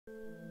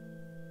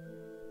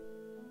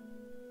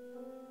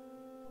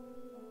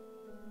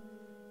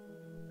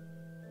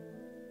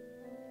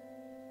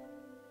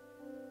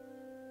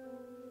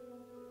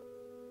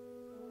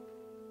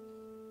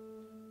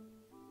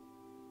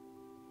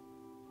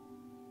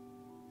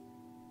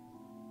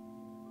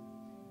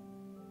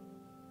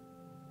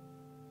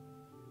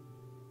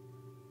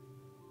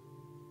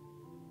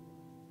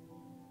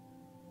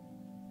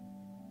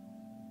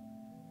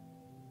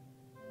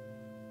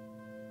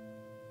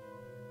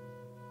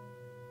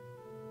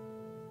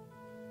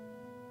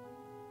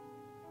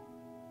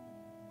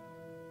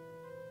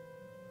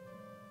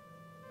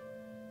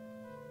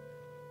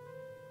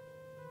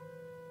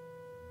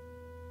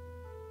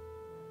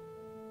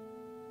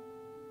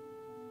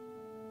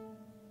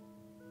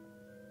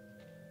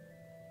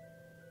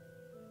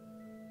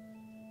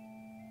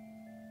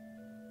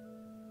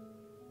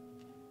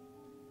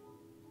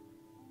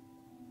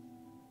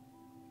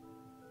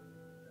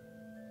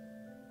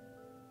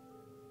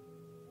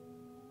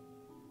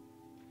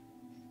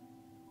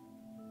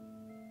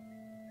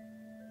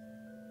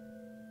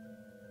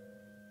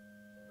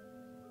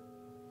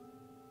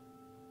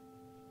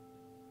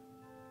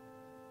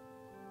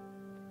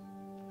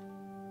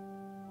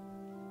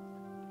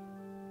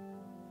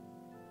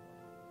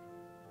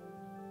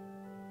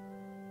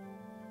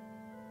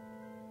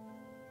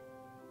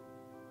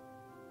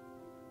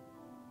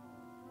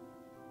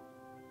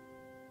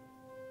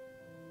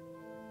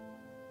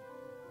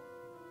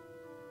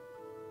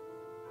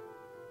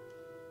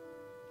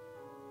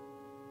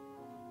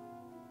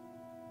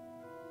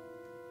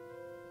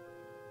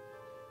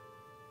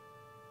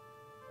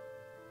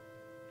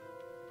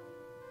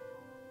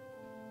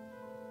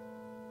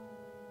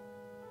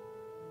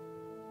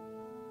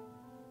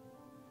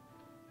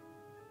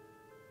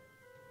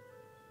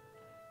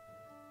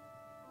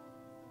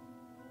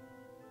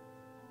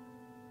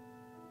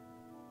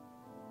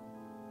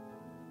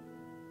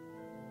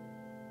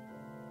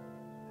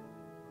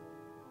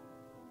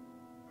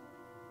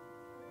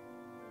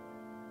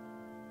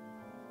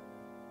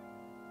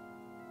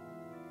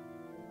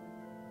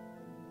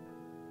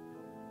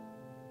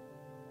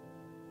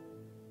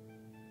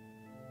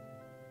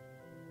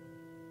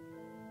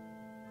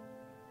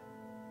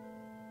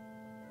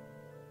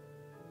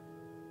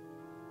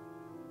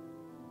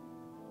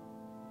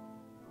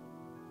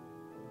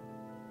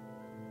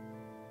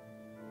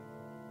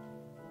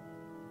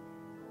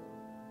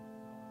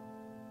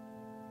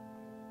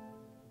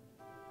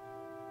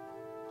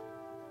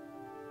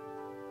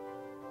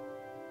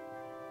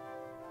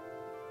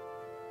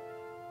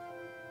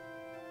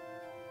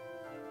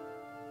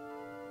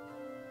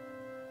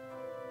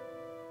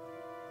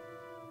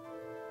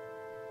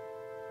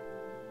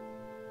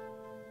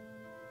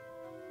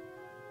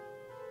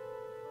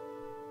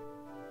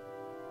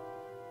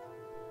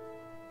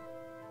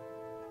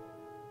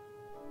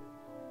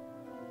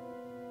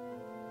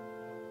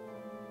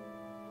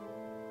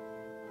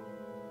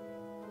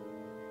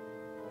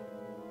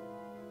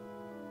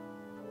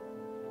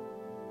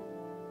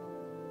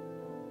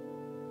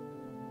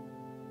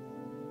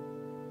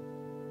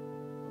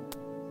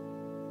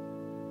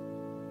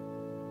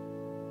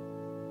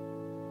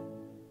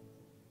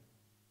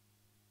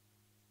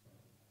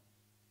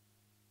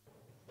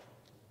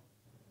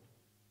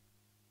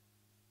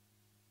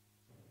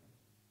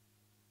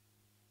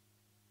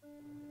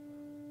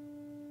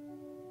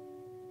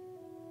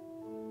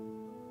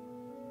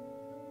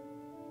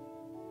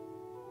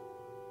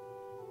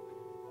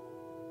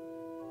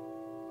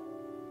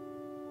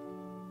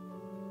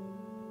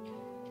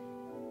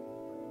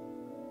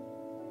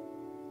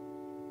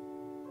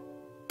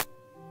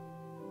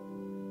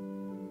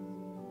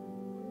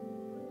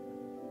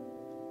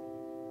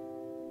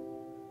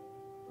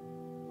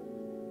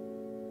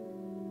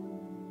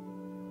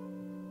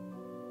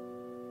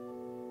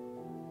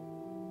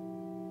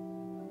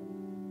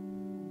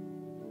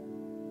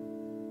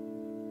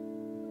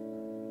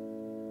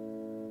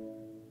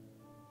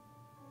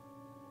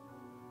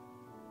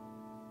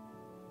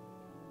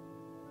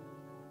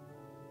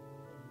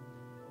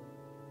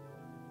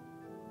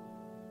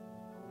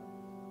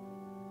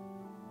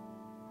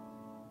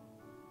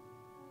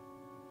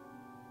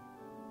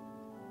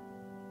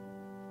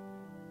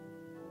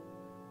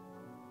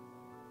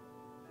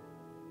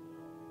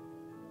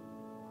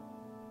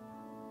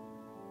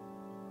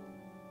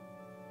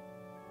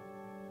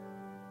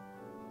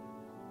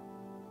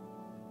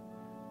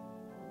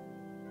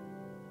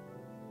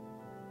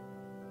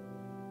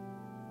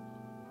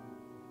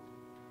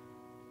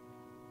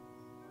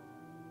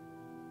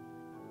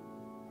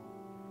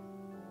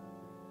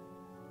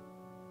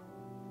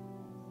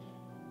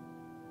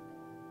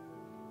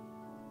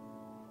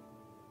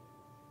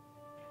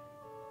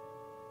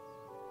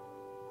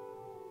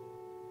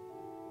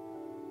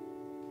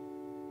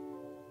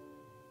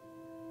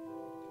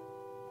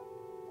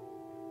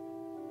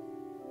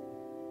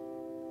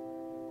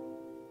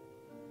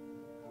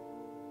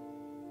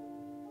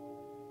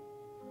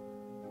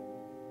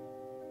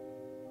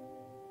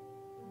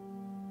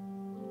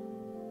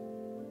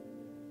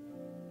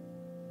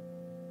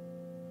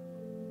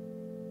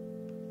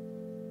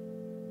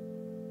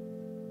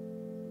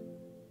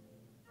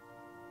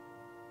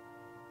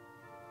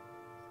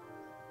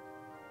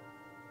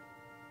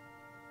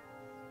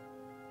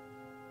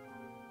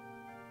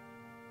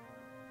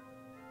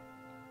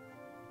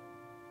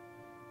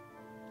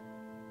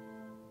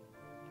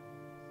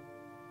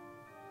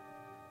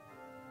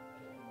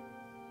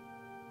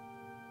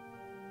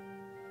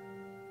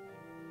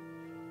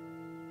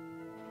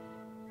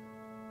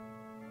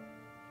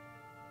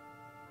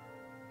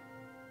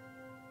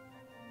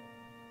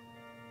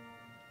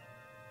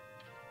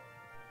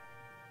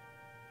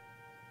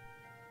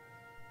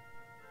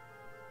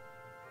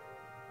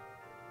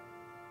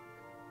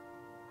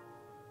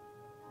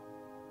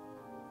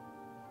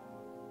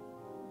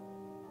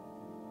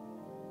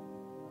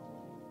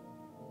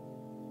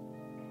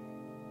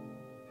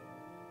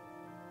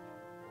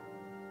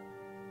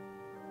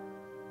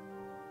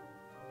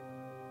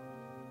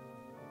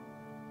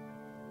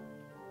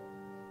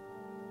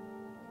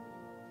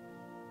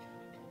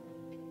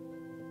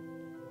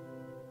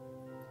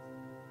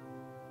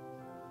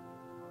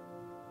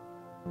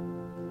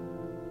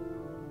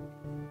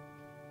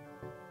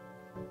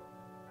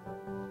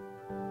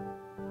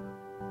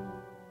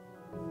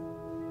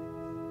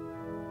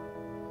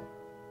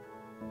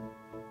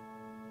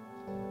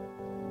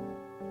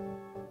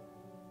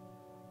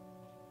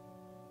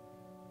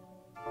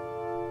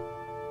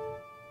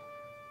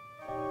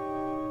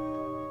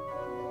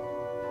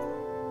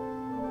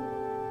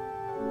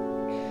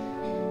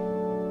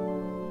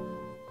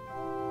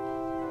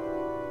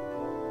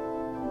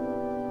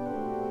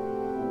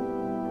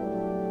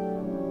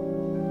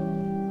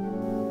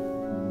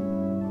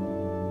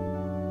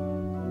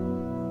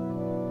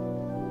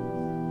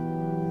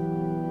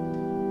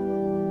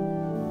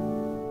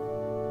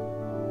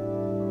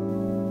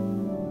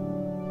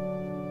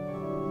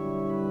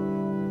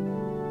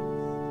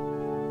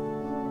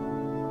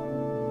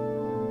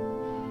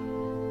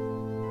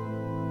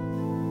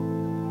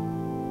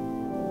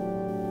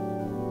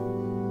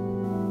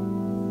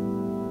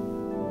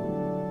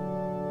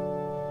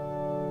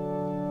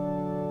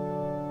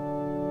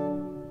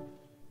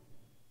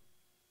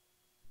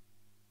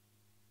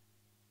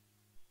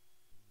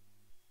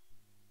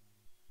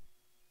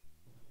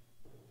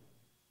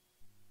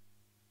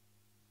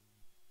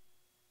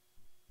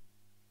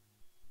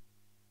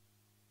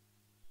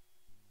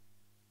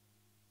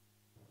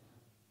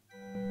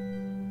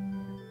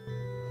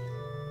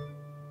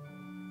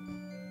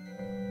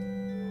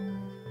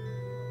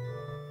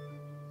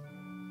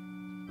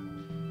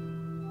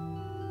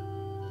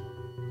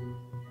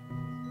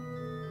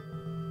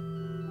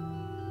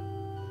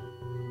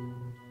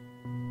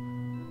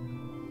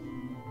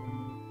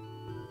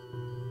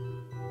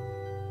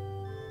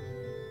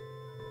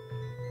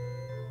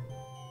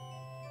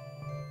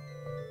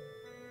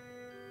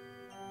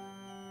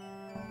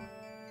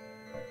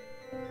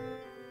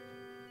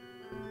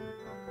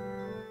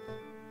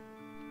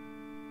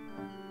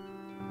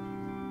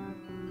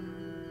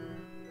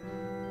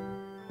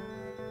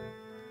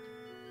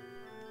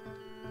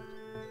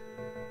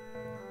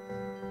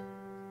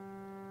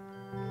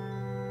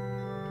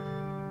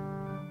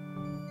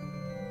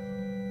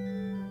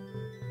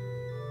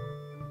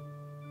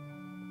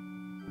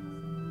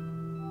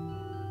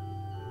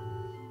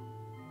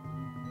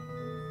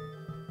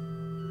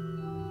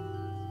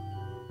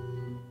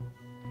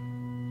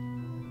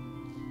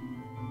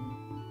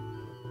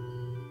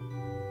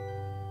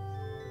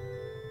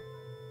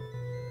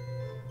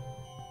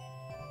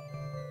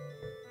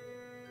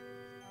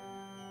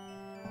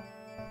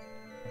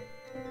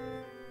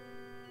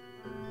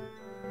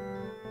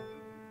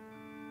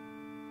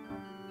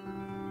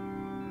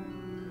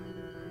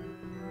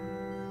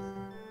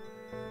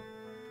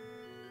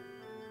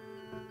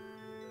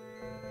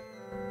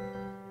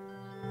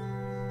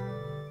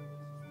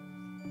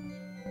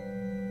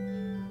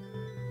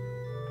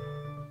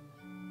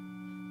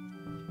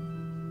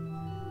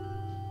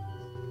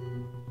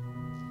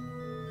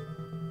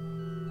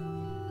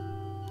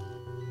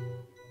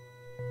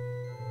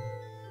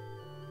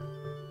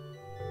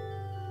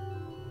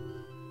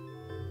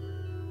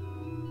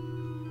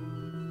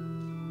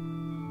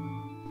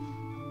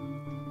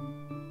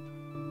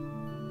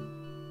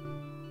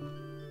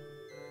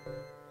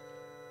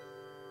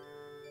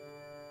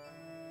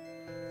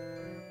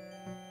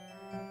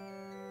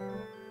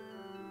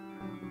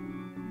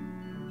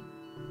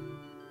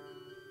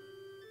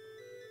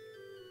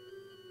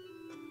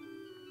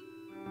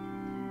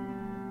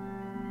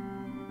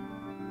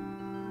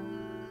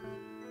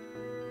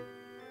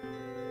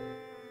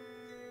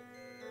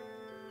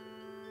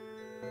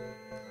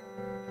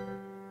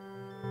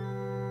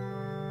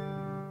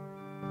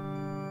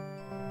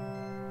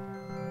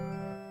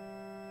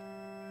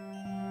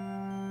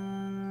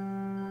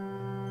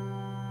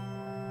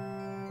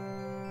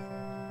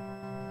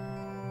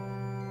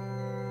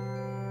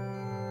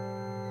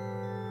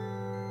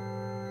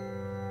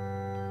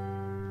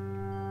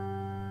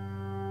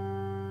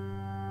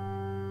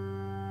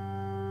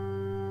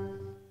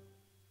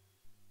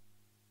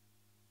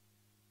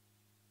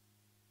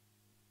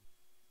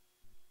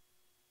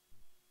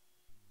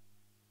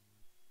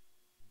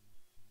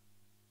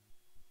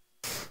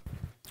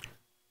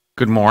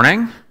Good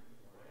morning.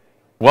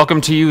 Welcome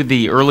to you,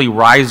 the early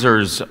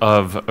risers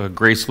of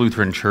Grace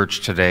Lutheran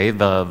Church today,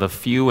 the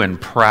few and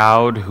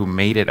proud who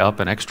made it up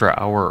an extra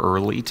hour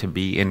early to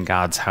be in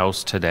God's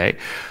house today.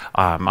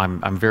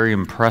 I'm very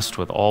impressed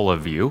with all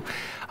of you.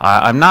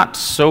 I'm not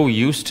so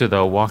used to,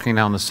 though, walking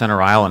down the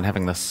center aisle and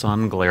having the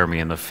sun glare me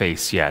in the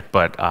face yet,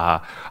 but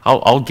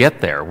I'll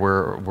get there.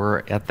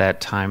 We're at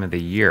that time of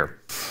the year.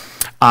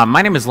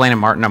 My name is Landon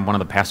Martin. I'm one of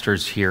the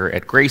pastors here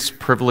at Grace,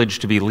 privileged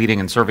to be leading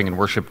and serving in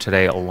worship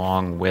today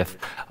along with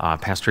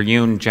Pastor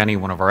Yoon, Jenny,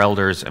 one of our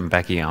elders, and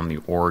Becky on the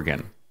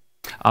organ.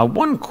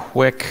 One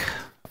quick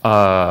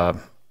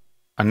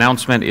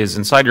announcement is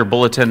inside your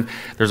bulletin.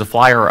 There's a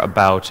flyer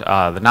about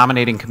the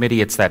nominating committee.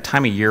 It's that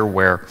time of year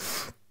where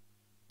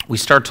we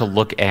start to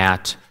look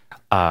at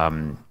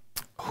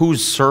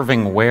who's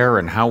serving where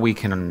and how we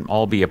can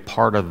all be a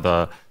part of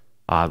the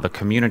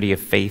community of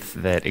faith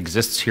that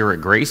exists here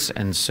at Grace.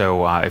 And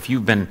so if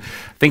you've been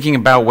thinking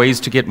about ways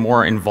to get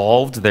more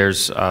involved,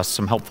 there's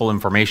some helpful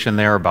information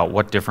there about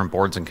what different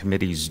boards and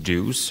committees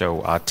do.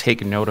 So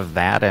take note of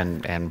that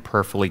and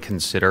prayerfully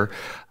consider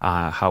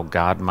how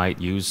God might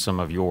use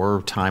some of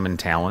your time and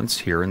talents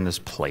here in this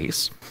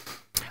place.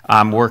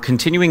 We're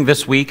continuing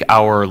this week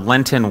our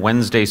Lenten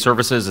Wednesday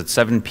services at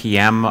 7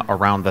 p.m.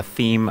 around the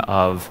theme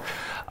of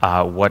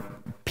what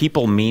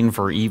people mean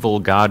for evil,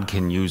 God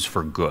can use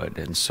for good.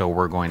 And so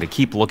we're going to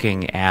keep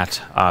looking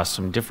at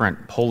some different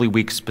Holy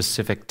Week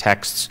specific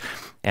texts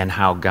and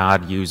how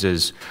God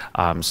uses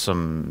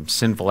some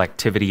sinful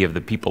activity of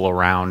the people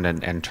around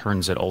and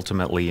turns it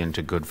ultimately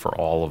into good for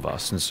all of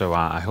us. And so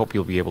I hope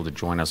you'll be able to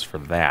join us for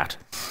that.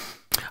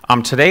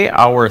 Today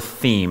our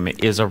theme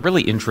is a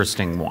really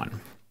interesting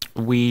one.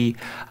 We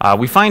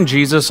find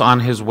Jesus on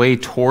his way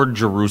toward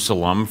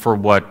Jerusalem for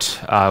what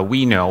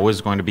we know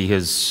is going to be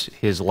his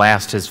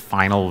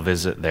final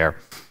visit there.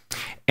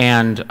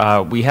 And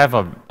we have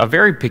a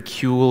very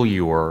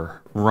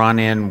peculiar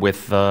run-in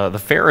with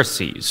the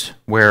Pharisees,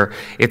 where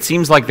it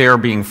seems like they are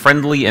being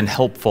friendly and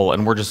helpful,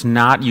 and we're just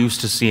not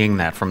used to seeing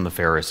that from the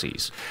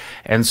Pharisees.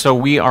 And so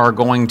we are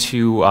going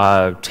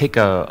to take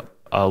a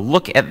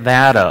look at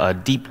that, a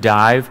deep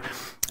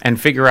dive, and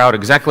figure out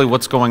exactly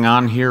what's going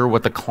on here,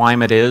 what the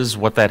climate is,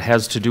 what that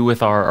has to do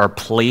with our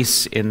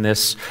place in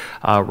this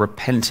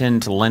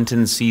repentant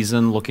Lenten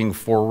season, looking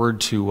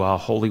forward to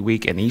Holy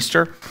Week and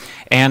Easter.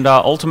 And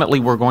ultimately,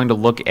 we're going to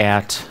look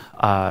at,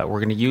 we're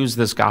going to use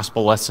this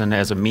gospel lesson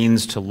as a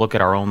means to look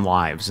at our own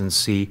lives and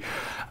see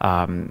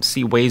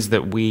ways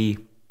that we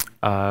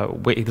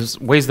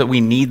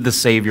need the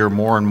Savior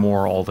more and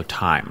more all the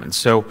time. And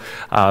so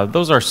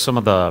those are some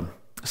of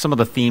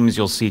the themes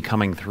you'll see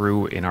coming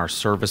through in our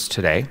service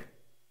today.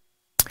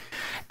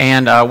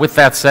 And with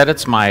that said,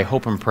 it's my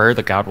hope and prayer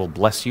that God will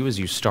bless you as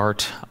you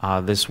start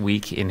this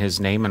week in his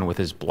name and with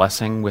his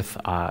blessing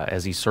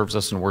as he serves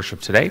us in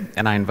worship today.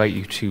 And I invite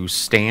you to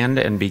stand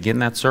and begin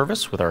that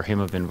service with our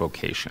hymn of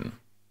invocation.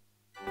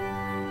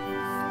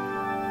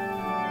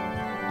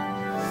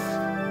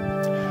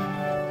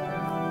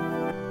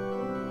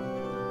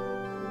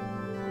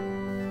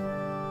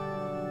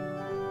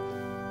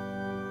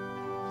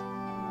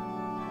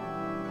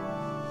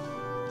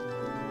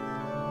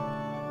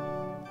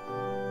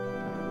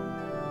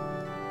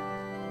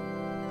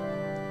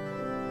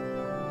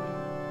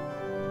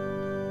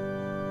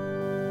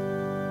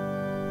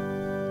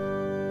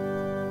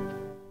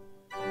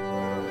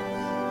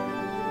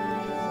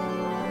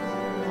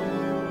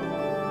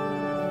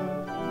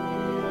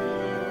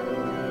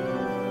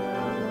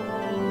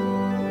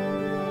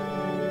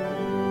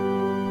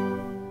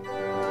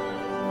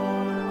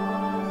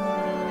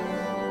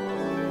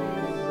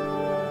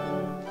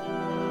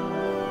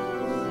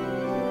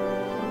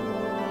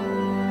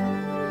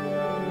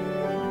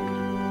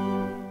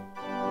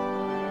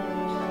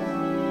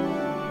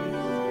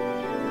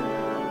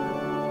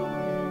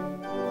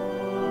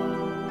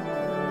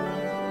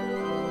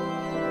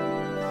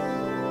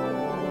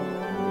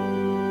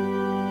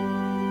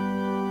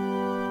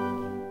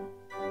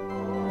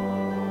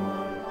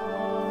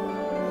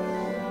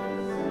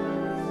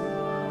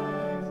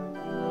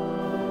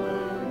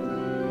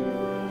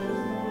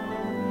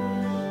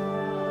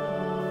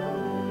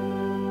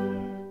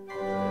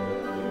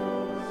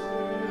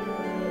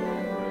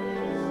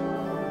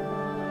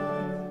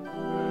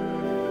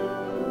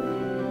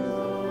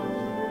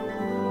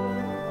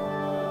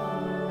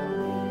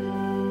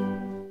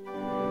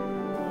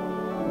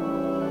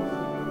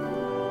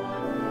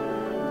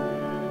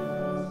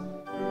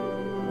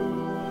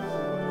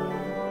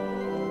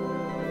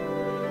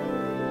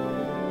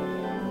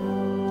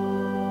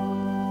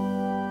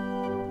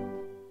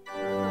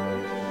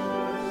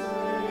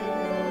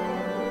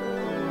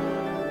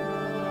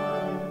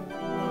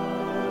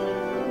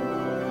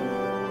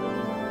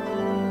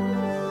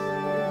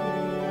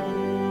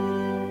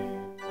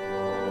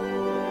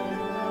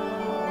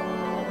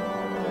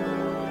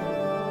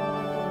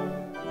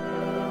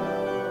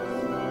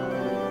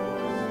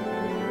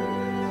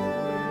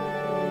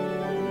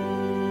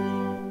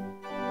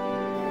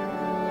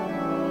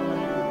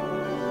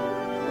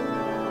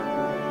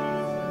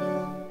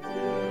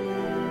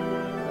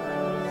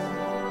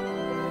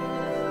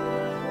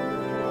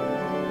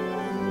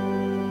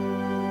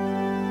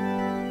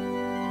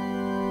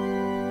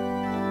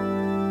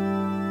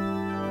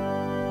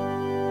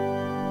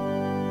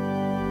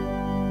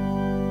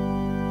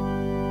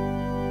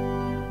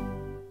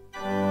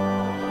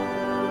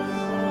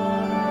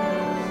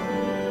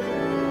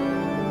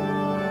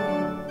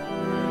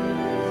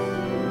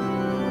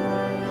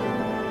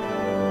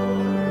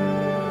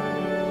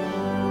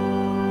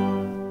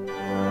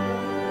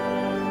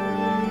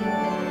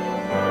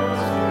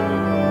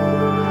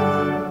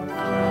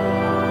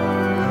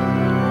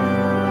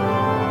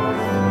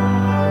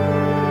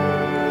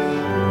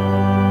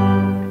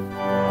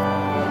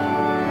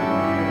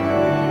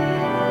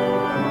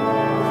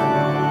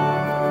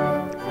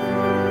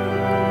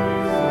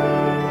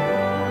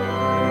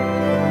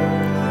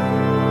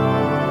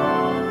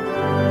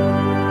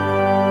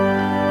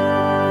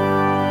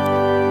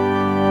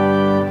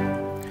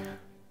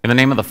 the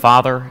name of the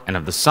Father, and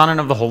of the Son, and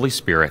of the Holy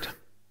Spirit.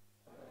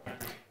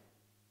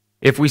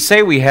 If we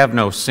say we have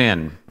no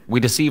sin, we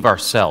deceive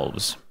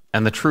ourselves,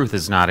 and the truth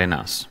is not in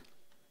us.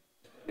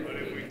 But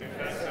if we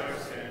confess our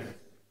sins,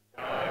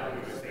 God,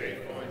 who is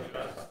faithful and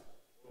just,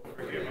 will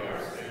forgive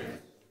our sins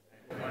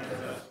and cleanse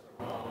us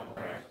from all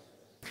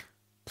unrighteousness.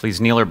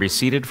 Please kneel or be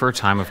seated for a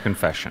time of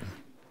confession.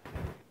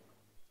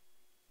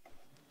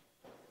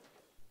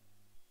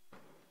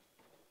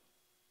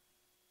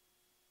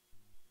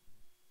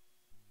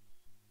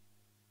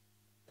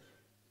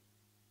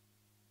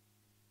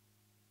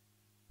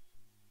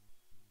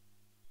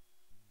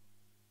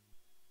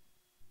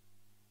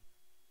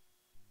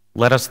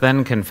 Let us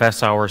then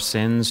confess our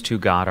sins to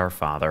God our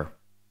Father.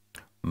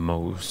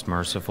 Most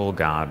merciful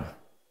God,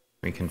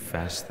 we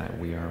confess that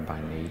we are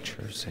by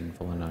nature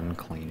sinful and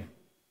unclean.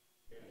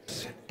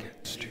 Sin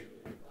against you.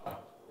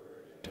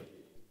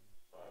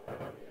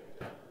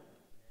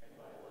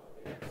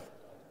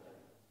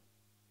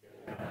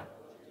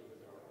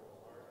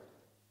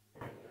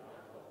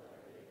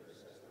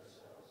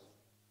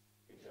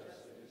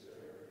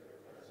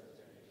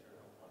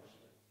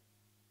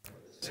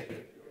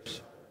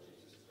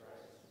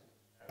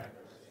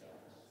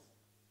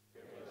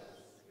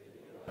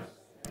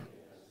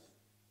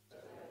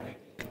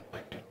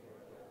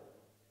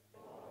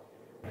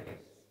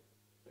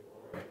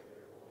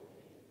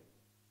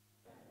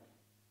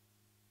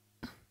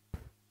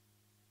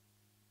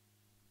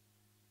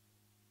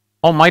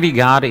 Almighty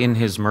God, in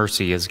his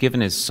mercy, has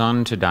given his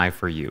Son to die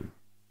for you,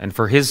 and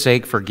for his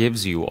sake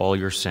forgives you all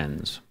your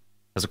sins.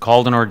 As a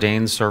called and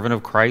ordained servant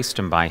of Christ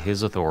and by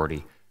his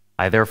authority,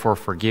 I therefore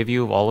forgive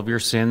you of all of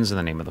your sins in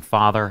the name of the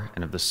Father,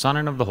 and of the Son,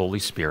 and of the Holy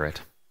Spirit.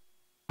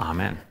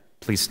 Amen.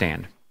 Please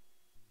stand.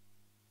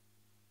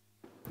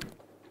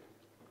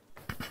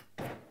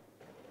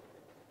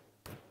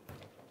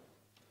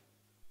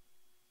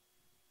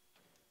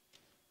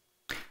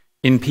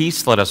 In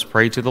peace, let us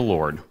pray to the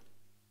Lord.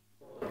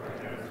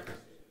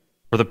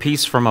 For the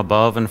peace from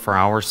above and for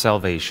our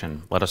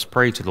salvation, let us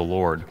pray to the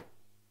Lord.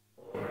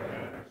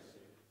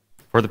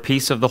 For the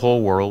peace of the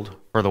whole world,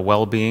 for the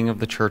well-being of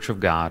the Church of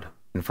God,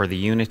 and for the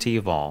unity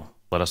of all,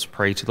 let us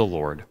pray to the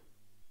Lord.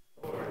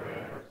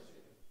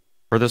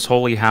 For this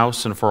holy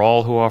house and for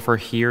all who offer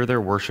here their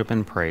worship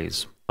and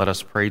praise, let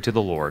us pray to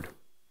the Lord.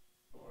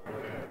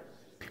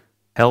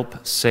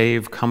 Help,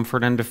 save,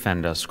 comfort, and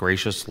defend us,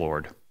 gracious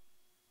Lord.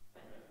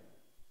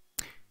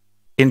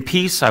 In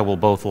peace I will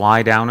both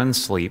lie down and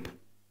sleep.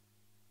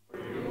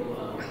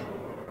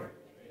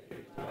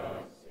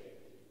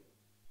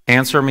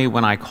 Answer me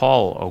when I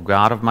call, O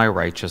God of my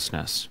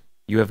righteousness.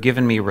 You have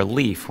given me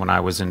relief when I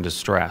was in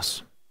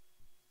distress.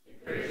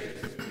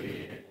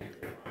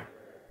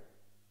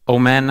 O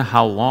men,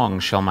 how long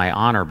shall my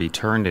honor be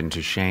turned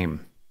into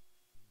shame?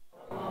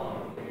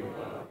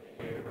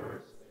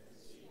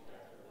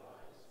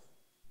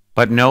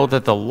 But know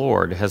that the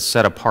Lord has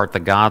set apart the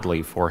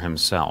godly for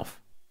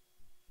himself.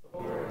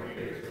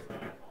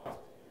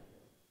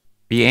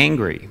 Be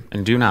angry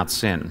and do not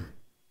sin.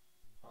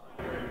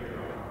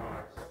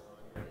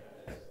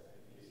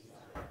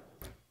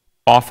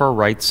 Offer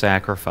right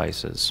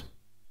sacrifices.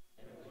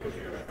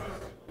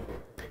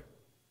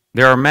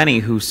 There are many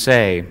who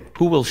say,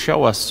 "Who will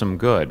show us some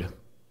good?"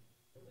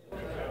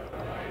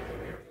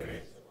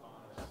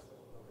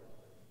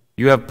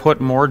 You have put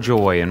more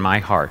joy in my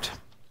heart.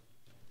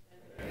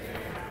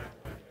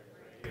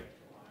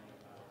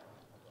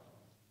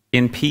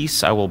 In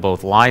peace I will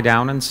both lie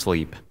down and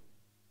sleep.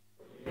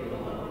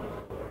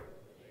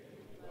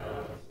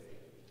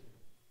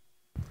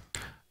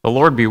 The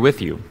Lord be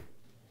with you.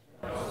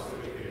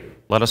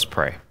 Let us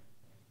pray.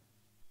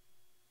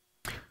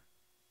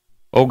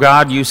 O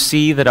God, you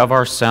see that of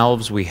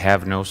ourselves we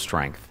have no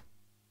strength.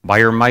 By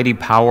your mighty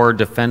power,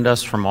 defend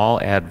us from all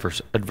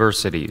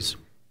adversities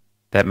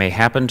that may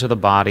happen to the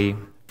body,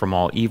 from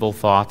all evil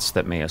thoughts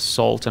that may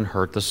assault and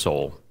hurt the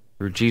soul.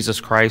 Through Jesus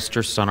Christ,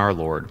 your Son, our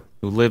Lord,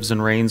 who lives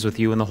and reigns with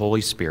you in the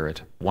Holy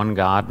Spirit, one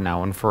God,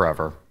 now and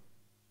forever.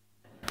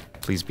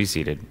 Please be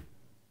seated.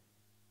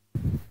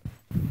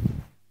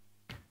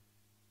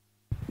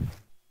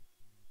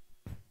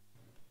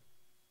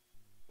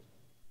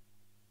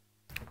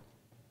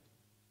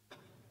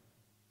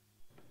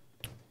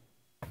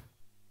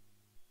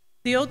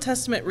 The Old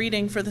Testament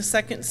reading for the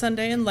second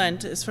Sunday in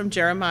Lent is from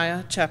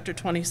Jeremiah chapter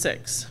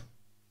 26.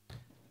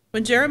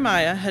 When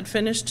Jeremiah had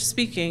finished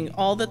speaking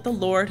all that the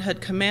Lord had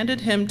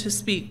commanded him to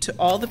speak to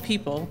all the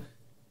people,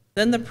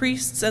 then the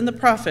priests and the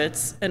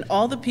prophets and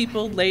all the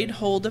people laid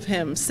hold of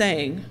him,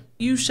 saying,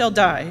 "You shall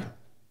die.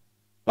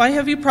 Why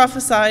have you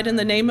prophesied in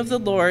the name of the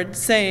Lord,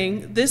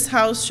 saying, 'This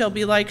house shall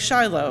be like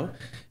Shiloh,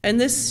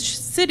 and this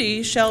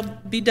city shall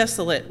be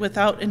desolate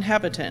without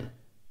inhabitant'?"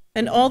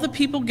 And all the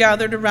people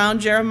gathered around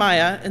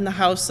Jeremiah in the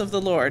house of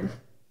the Lord.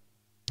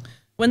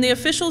 When the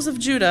officials of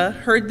Judah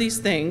heard these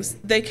things,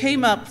 they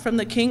came up from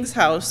the king's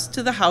house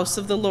to the house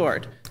of the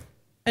Lord,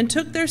 and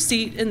took their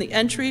seat in the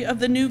entry of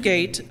the new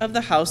gate of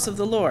the house of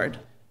the Lord.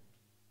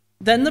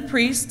 Then the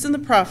priests and the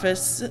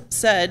prophets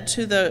said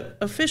to the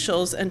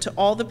officials and to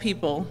all the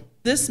people,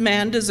 this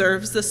man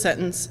deserves the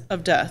sentence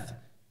of death,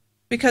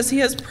 because he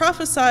has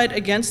prophesied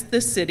against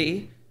this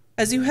city,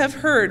 as you have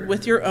heard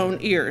with your own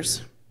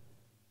ears."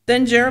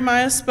 Then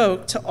Jeremiah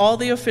spoke to all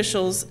the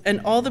officials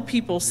and all the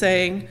people,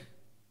 saying,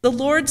 "The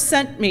Lord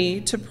sent me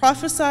to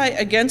prophesy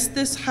against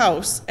this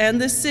house and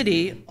this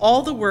city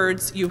all the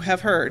words you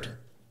have heard.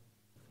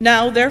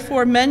 Now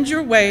therefore mend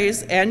your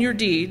ways and your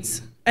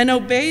deeds, and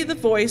obey the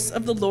voice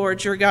of the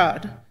Lord your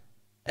God.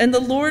 And the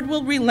Lord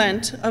will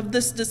relent of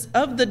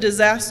the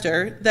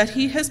disaster that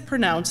he has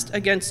pronounced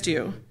against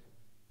you.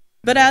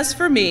 But as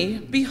for me,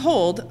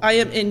 behold, I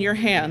am in your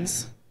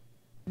hands.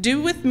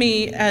 Do with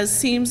me as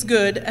seems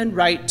good and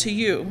right to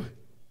you.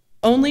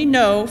 Only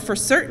know for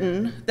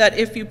certain that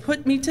if you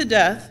put me to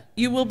death,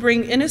 you will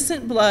bring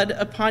innocent blood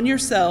upon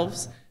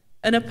yourselves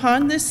and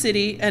upon this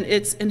city and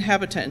its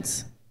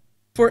inhabitants.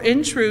 For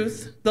in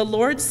truth, the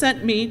Lord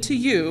sent me to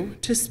you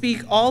to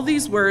speak all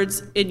these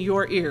words in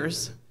your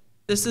ears."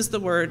 This is the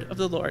word of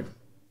the Lord.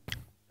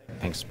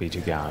 Thanks be to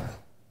God.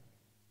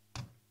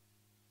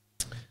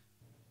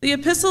 The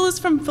epistle is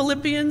from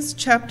Philippians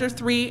chapter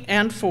 3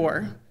 and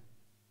 4.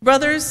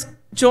 "Brothers,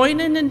 join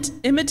in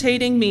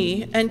imitating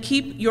me and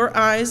keep your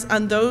eyes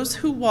on those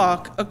who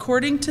walk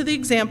according to the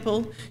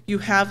example you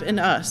have in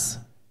us.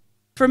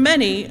 For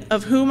many,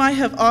 of whom I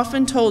have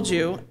often told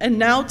you, and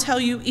now tell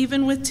you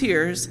even with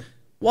tears,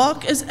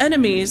 walk as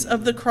enemies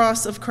of the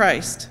cross of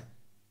Christ.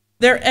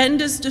 Their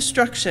end is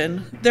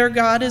destruction, their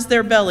God is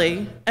their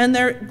belly, and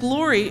their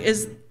glory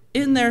is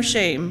in their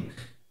shame,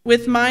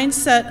 with minds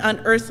set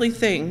on earthly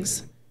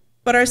things.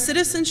 But our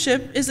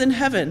citizenship is in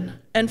heaven,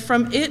 and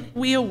from it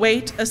we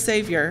await a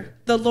Savior,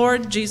 the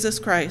Lord Jesus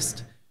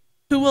Christ,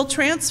 who will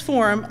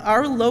transform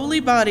our lowly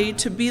body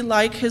to be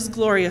like his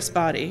glorious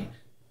body,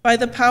 by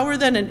the power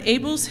that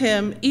enables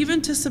him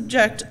even to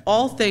subject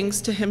all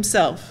things to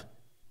himself.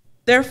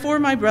 Therefore,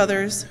 my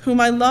brothers,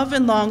 whom I love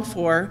and long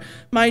for,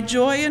 my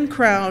joy and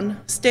crown,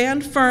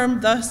 stand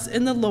firm thus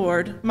in the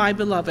Lord, my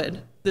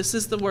beloved." This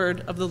is the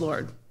word of the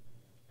Lord.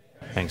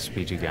 Thanks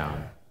be to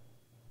God.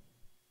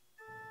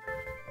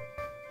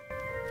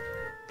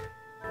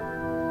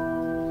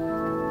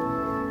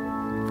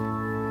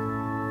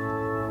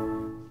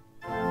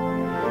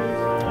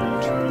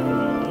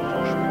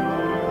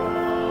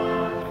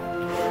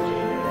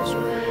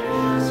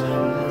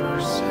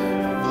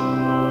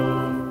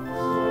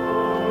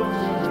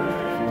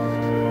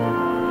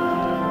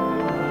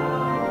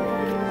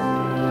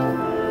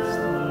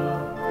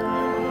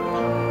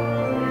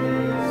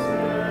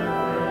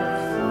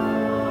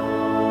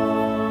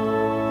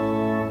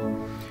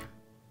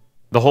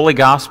 The Holy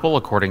Gospel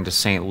according to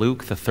St.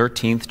 Luke, the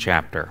 13th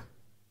chapter.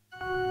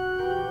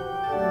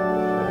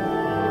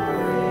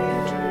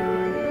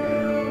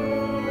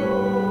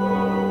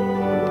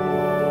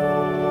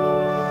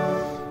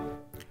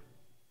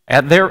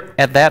 At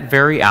that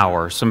very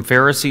hour, some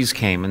Pharisees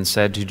came and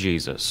said to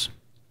Jesus,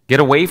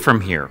 "Get away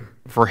from here,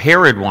 for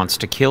Herod wants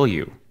to kill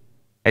you."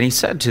 And he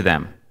said to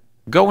them,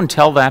 "Go and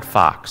tell that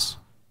fox,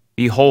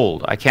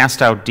 behold, I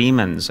cast out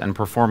demons and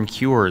perform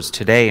cures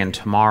today and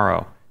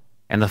tomorrow,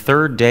 and the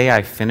third day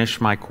I finish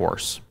my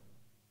course.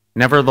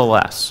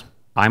 Nevertheless,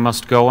 I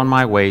must go on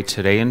my way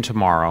today and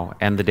tomorrow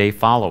and the day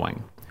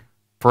following,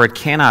 for it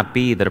cannot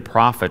be that a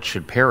prophet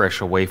should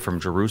perish away from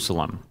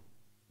Jerusalem.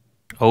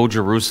 O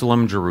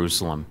Jerusalem,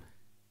 Jerusalem,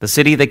 the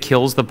city that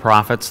kills the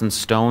prophets and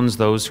stones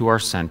those who are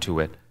sent to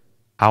it,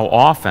 how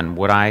often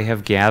would I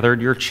have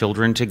gathered your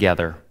children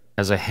together,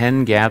 as a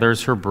hen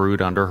gathers her brood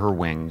under her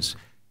wings,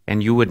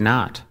 and you would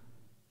not.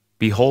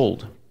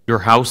 Behold, your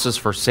house is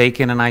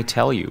forsaken, and I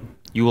tell you,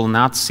 you will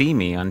not see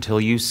me until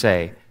you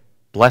say,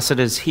 'Blessed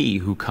is he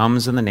who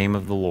comes in the name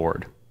of the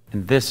Lord.'"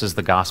 And this is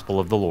the gospel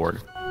of the Lord.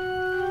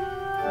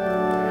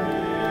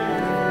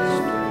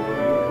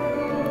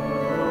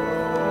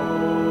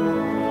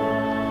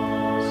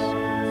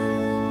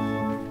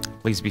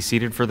 Please be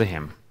seated for the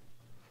hymn.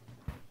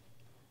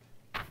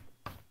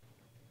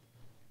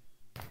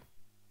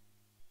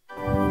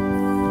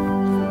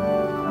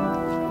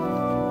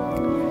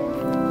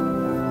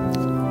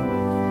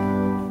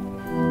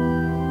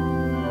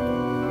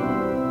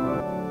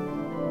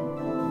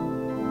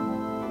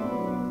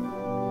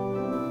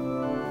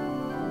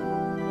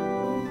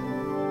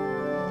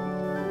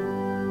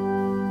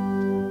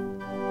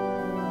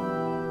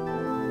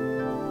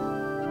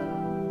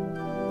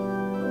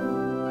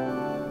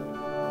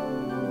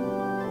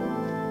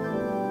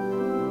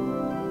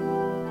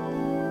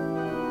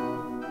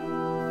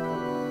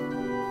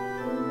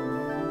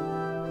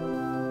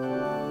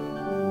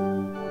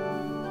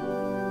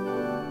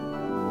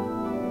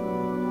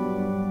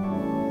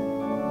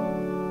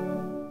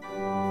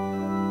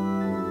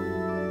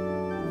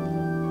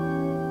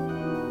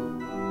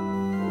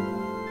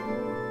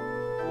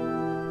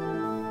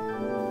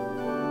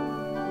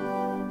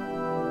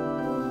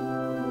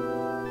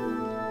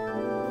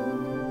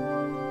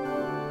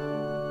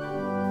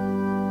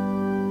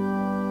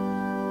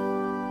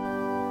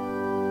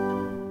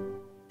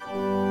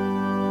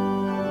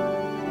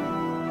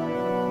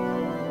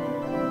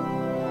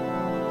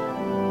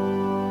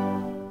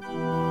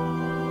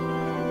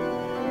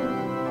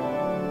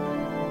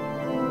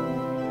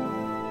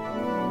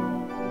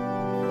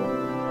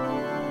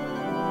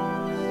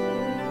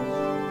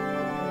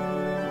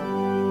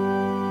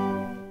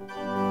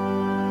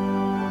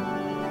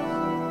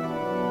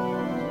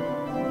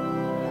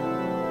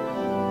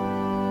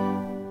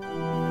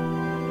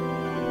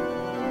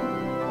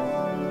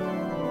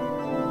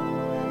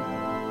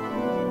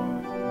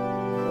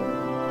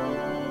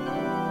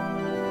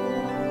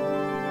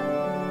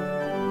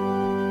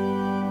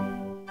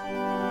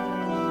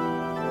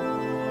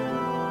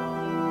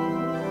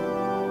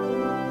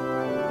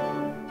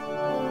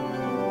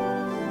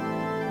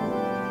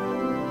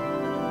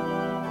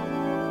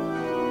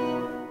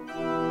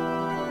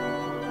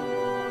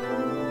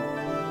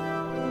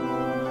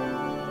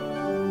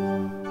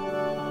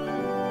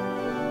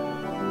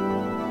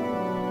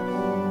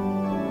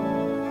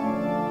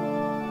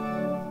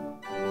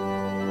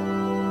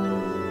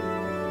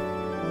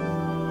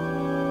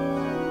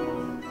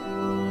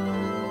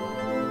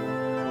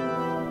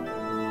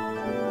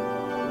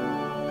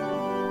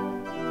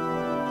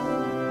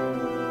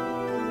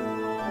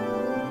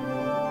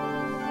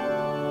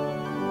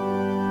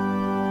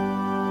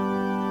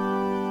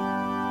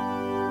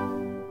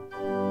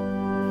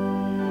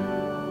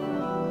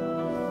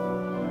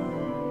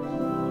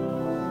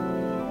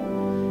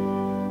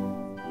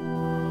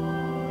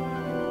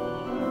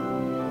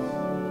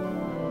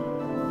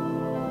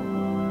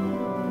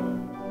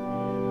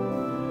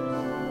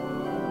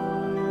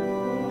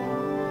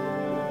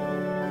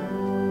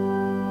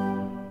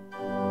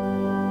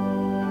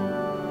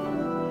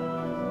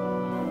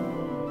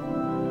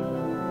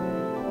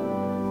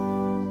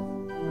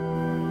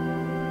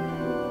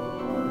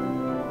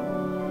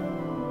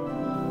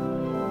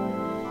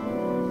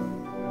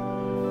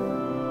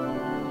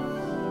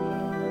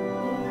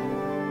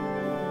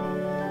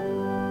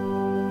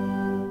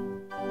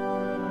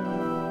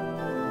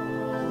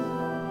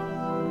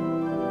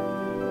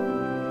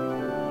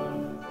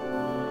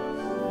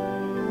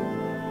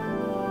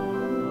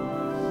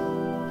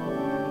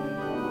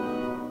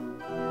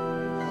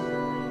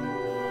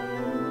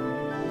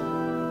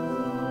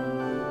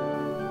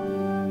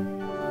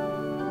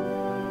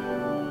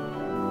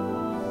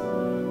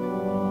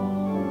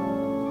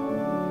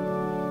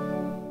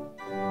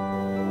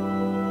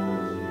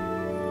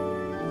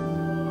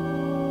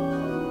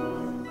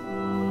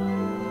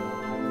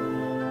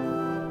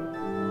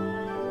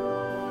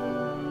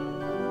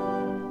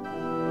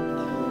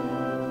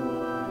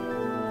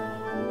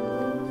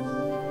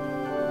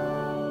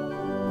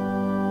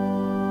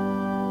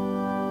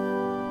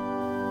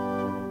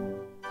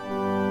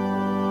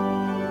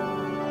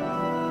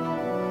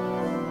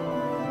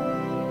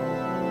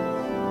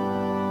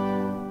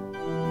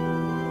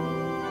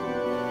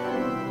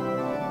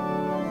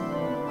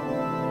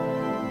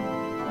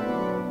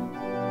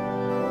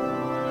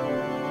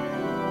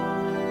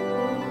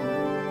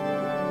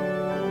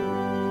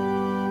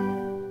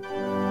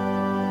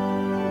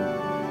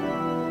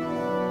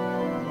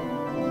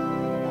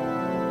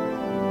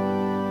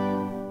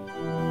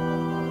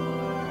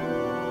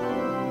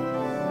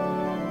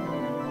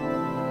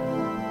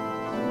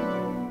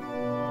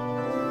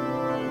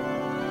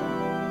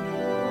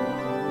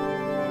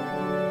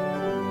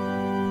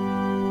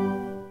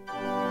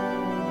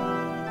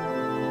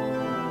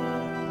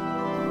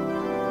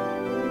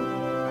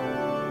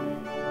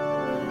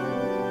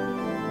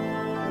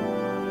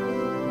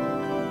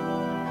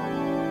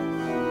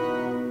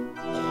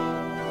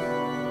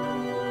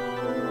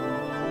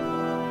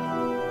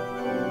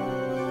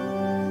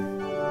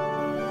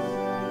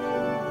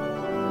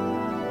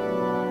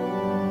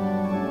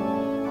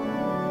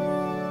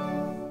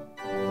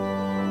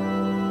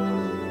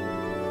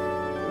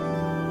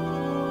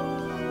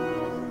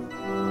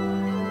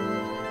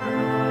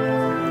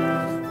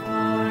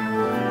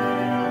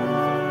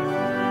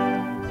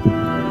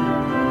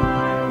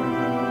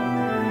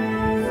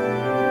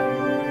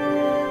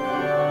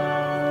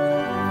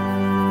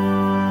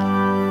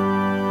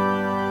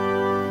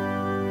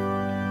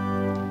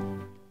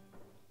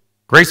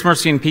 Grace,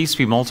 mercy, and peace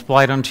be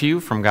multiplied unto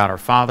you from God our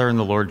Father and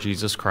the Lord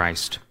Jesus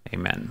Christ.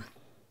 Amen.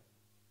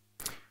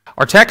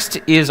 Our text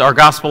is our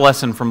gospel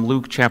lesson from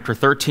Luke chapter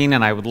 13,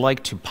 and I would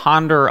like to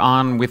ponder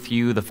on with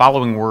you the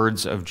following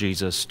words of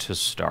Jesus to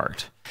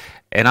start.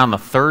 And on the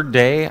third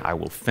day, I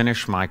will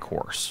finish my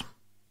course.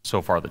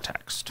 So far, the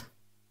text.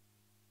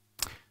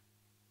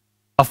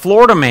 A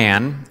Florida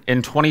man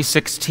in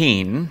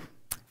 2016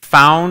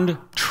 found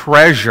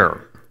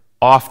treasure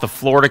off the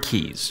Florida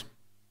Keys.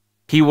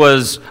 He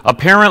was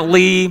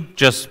apparently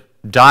just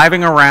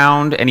diving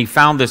around, and he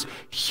found this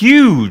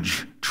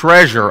huge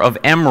treasure of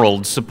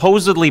emeralds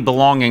supposedly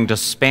belonging to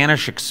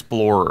Spanish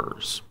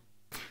explorers.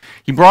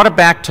 He brought it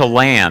back to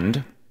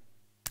land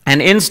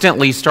and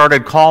instantly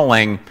started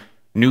calling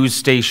news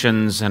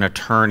stations and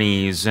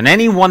attorneys and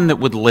anyone that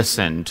would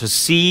listen to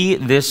see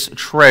this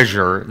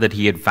treasure that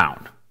he had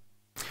found.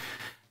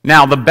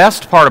 Now, the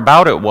best part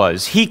about it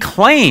was he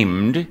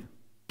claimed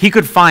he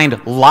could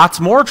find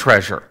lots more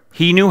treasure.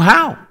 He knew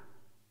how.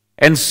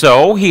 And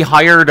so he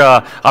hired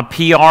a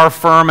PR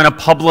firm and a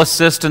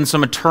publicist and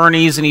some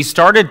attorneys, and he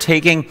started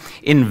taking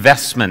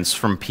investments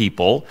from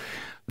people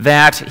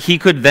that he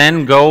could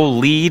then go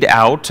lead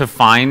out to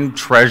find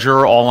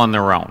treasure all on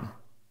their own.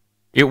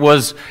 It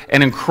was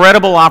an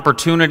incredible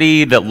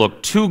opportunity that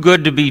looked too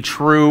good to be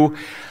true,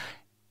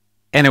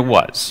 and it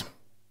was.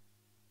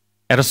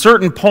 At a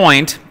certain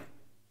point,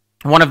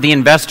 one of the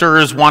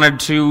investors wanted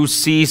to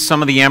see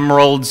some of the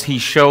emeralds. He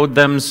showed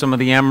them some of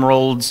the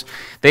emeralds.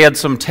 They had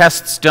some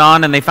tests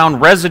done, and they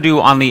found residue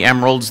on the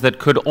emeralds that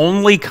could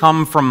only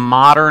come from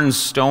modern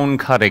stone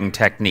cutting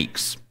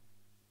techniques.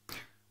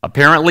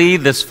 Apparently,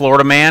 this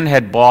Florida man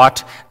had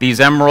bought these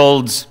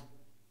emeralds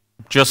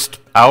just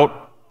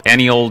out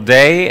any old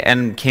day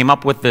and came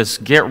up with this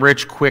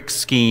get-rich-quick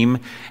scheme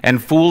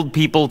and fooled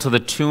people to the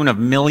tune of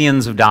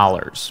millions of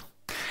dollars.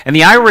 And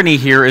the irony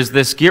here is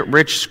this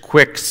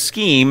get-rich-quick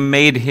scheme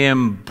made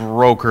him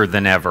broker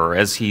than ever,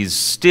 as he's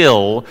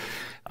still,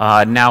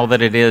 now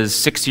that it is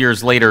 6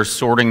 years later,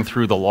 sorting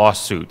through the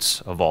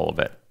lawsuits of all of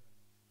it.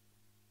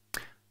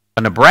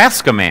 A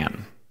Nebraska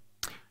man,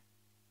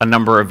 a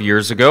number of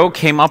years ago,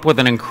 came up with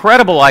an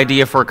incredible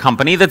idea for a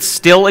company that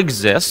still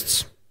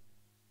exists,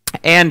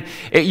 and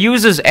it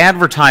uses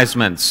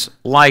advertisements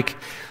like,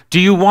 do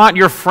you want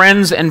your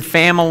friends and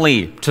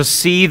family to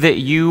see that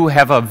you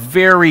have a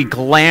very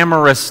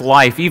glamorous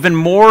life, even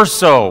more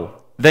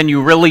so than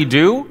you really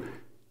do?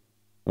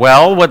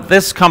 Well, what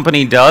this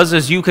company does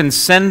is you can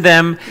send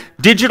them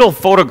digital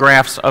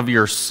photographs of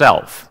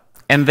yourself,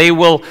 and they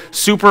will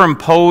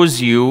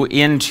superimpose you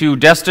into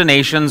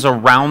destinations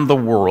around the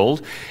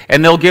world,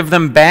 and they'll give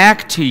them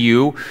back to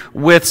you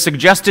with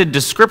suggested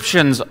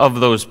descriptions of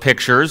those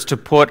pictures to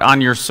put on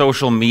your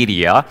social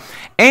media,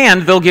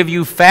 and they'll give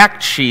you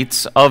fact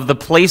sheets of the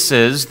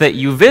places that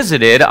you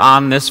visited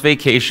on this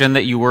vacation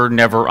that you were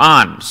never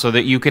on, so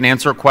that you can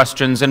answer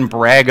questions and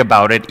brag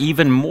about it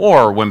even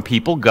more when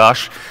people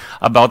gush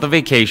about the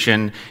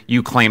vacation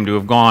you claim to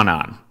have gone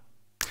on.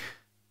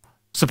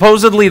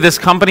 Supposedly, this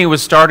company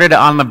was started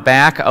on the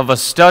back of a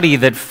study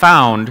that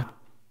found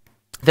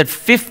that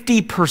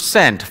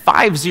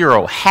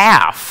 50%,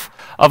 half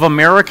of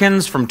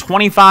Americans from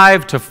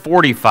 25 to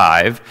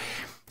 45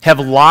 have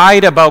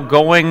lied about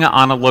going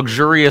on a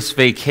luxurious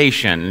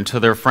vacation to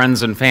their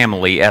friends and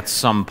family at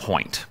some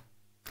point.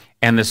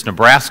 And this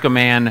Nebraska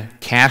man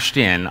cashed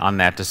in on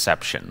that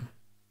deception.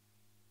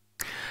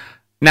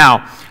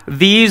 Now,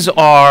 these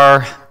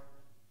are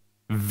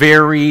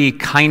very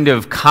kind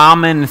of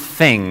common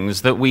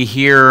things that we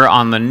hear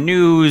on the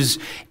news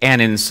and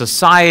in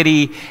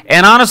society,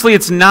 and honestly,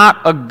 it's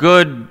not a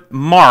good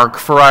mark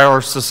for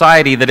our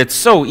society that it's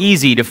so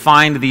easy to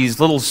find these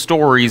little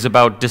stories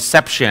about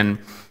deception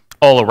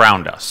all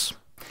around us.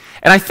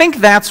 And I think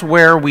that's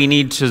where we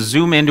need to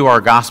zoom into our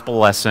gospel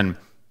lesson,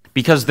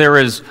 because there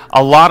is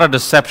a lot of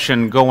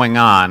deception going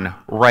on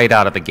right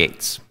out of the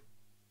gates.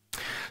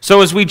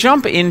 So as we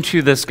jump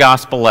into this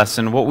gospel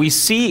lesson, what we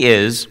see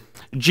is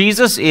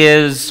Jesus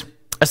is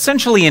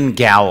essentially in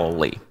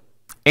Galilee,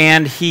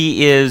 and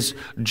he is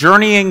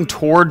journeying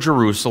toward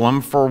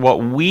Jerusalem for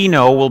what we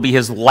know will be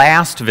his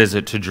last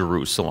visit to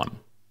Jerusalem.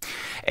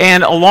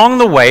 And along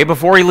the way,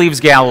 before he leaves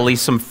Galilee,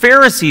 some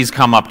Pharisees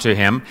come up to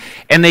him,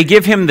 and they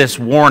give him this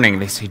warning.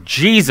 They say,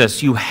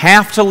 Jesus, you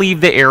have to leave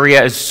the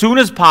area as soon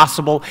as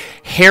possible.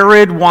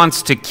 Herod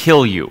wants to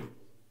kill you.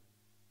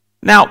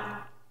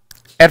 Now,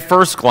 at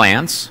first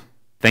glance,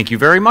 thank you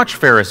very much,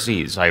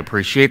 Pharisees. I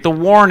appreciate the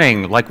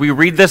warning. Like, we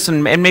read this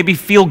and maybe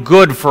feel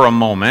good for a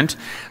moment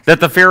that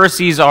the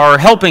Pharisees are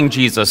helping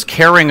Jesus,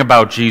 caring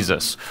about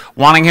Jesus,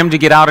 wanting him to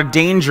get out of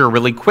danger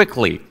really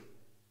quickly.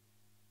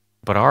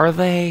 But are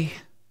they?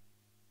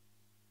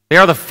 They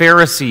are the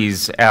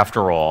Pharisees,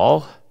 after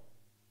all.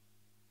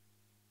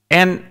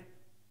 And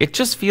it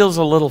just feels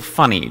a little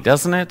funny,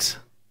 doesn't it?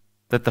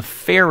 That the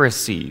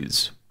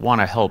Pharisees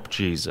want to help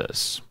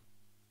Jesus.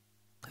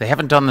 They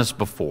haven't done this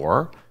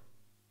before.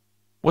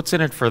 What's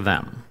in it for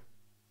them?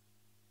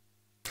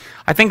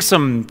 I think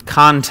some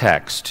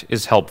context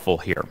is helpful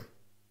here.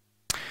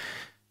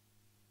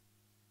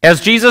 As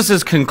Jesus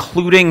is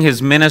concluding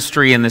his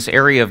ministry in this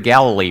area of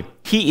Galilee,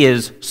 he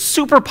is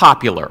super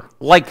popular,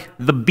 like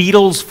the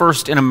Beatles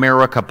first in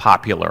America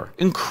popular,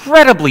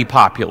 incredibly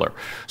popular.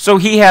 So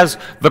he has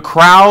the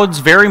crowds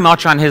very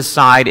much on his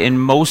side in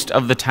most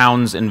of the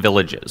towns and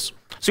villages.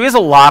 So he has a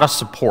lot of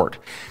support.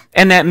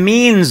 And that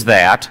means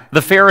that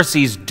the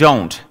Pharisees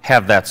don't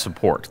have that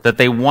support that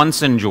they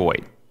once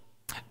enjoyed.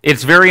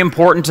 It's very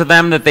important to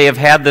them that they have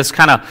had this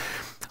kind of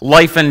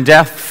life and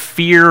death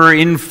fear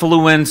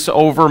influence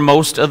over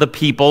most of the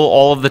people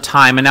all of the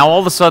time. And now all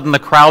of a sudden the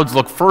crowds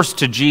look first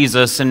to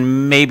Jesus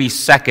and maybe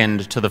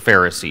second to the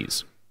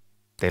Pharisees.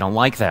 They don't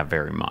like that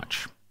very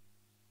much.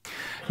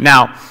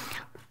 Now,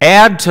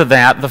 add to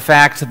that the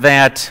fact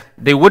that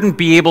they wouldn't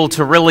be able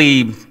to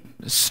really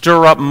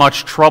stir up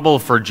much trouble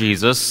for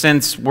Jesus,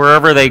 since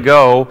wherever they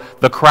go,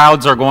 the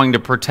crowds are going to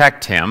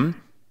protect him.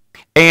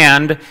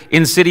 And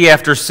in city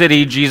after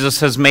city, Jesus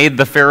has made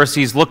the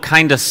Pharisees look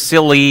kind of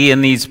silly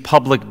in these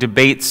public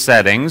debate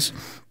settings.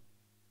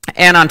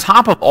 And on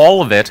top of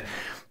all of it,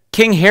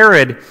 King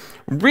Herod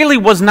really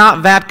was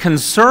not that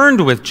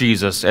concerned with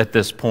Jesus at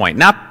this point.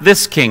 Not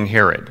this King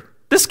Herod.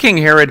 This King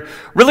Herod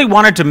really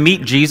wanted to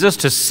meet Jesus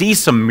to see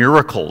some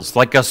miracles,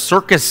 like a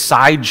circus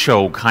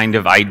sideshow kind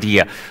of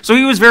idea. So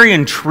he was very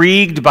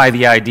intrigued by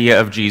the idea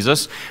of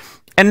Jesus,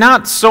 and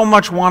not so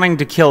much wanting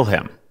to kill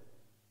him.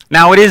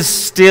 Now, it is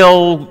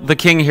still the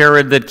King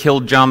Herod that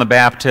killed John the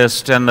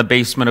Baptist, and the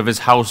basement of his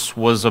house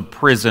was a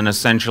prison,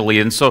 essentially.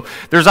 And so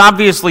there's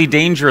obviously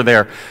danger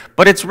there.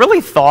 But it's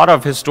really thought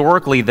of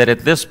historically that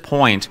at this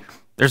point,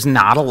 there's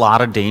not a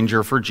lot of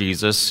danger for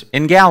Jesus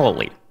in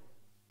Galilee.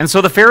 And so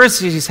the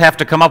Pharisees have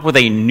to come up with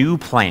a new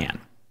plan.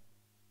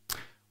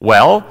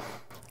 Well,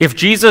 if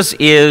Jesus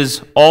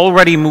is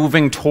already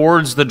moving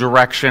towards the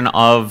direction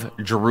of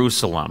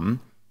Jerusalem,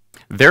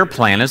 their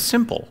plan is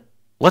simple.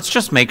 Let's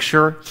just make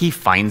sure he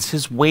finds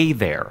his way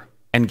there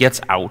and gets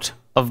out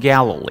of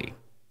Galilee.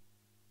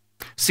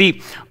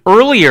 See,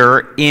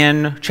 earlier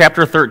in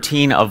chapter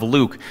 13 of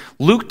Luke,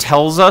 Luke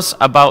tells us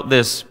about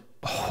this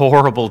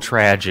horrible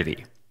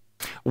tragedy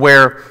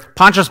where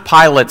Pontius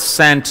Pilate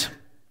sent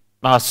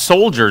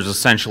soldiers,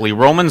 essentially,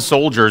 Roman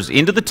soldiers,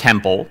 into the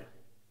temple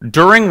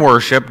during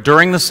worship,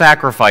 during the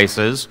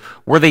sacrifices,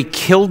 where they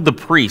killed the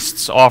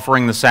priests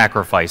offering the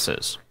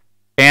sacrifices.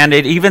 And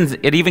it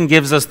even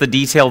gives us the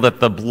detail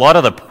that the blood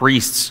of the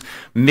priests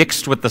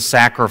mixed with the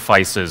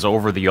sacrifices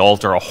over the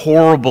altar, a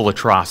horrible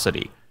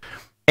atrocity.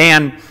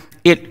 And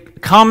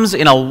it comes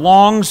in a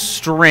long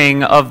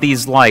string of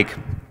these, like,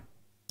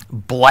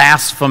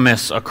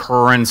 blasphemous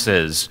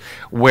occurrences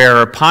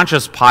where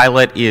Pontius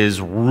Pilate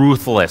is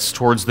ruthless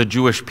towards the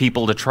Jewish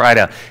people to try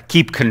to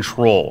keep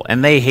control.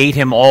 And they hate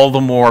him all the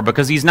more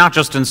because he's not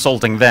just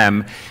insulting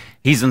them,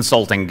 he's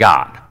insulting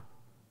God.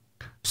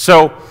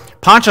 So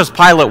Pontius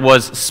Pilate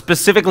was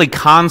specifically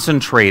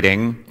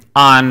concentrating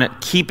on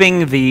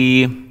keeping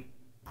the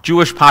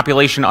Jewish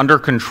population under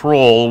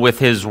control with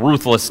his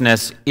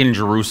ruthlessness in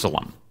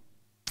Jerusalem.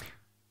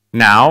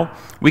 Now,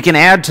 we can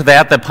add to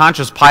that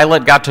Pontius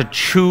Pilate got to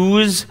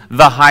choose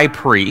the high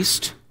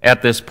priest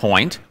at this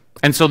point,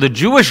 and so the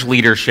Jewish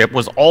leadership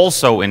was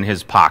also in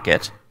his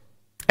pocket.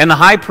 And the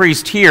high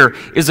priest here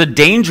is a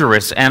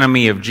dangerous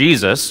enemy of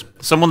Jesus,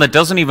 someone that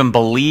doesn't even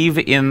believe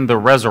in the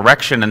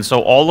resurrection, and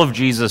so all of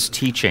Jesus'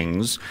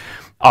 teachings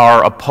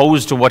are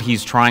opposed to what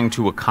he's trying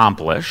to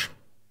accomplish.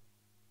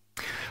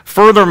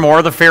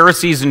 Furthermore, the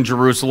Pharisees in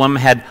Jerusalem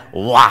had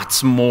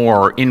lots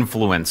more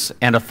influence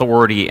and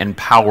authority and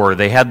power.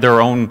 They had their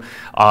own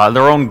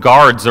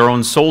guards, their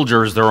own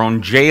soldiers, their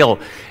own jail.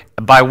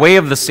 By way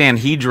of the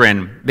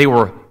Sanhedrin, they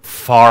were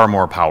far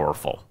more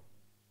powerful.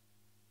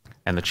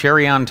 And the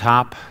cherry on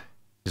top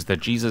is that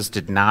Jesus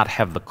did not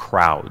have the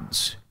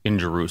crowds in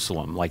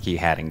Jerusalem like he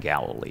had in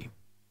Galilee.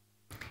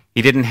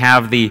 He didn't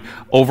have the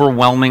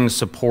overwhelming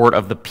support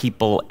of the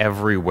people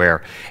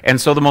everywhere. And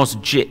so the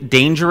most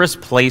dangerous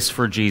place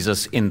for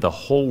Jesus in the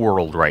whole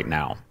world right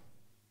now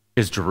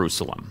is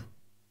Jerusalem.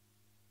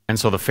 And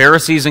so the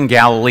Pharisees in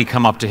Galilee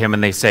come up to him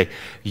and they say,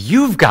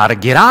 "You've got to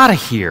get out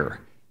of here.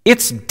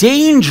 It's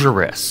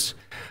dangerous.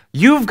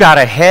 You've got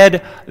to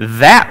head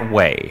that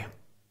way.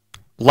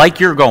 Like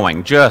you're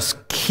going.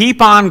 Just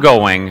keep on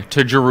going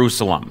to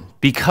Jerusalem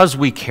because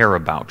we care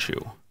about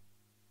you."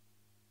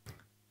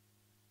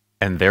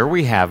 And there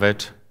we have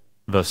it,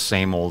 the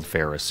same old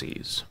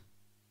Pharisees.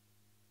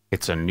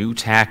 It's a new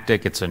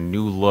tactic, it's a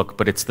new look,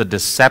 but it's the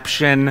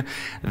deception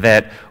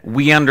that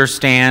we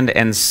understand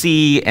and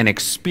see and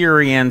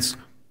experience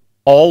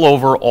all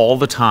over all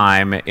the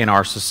time in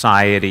our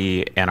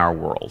society and our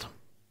world.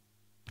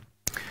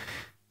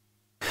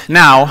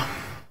 Now,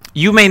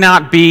 you may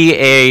not be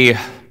a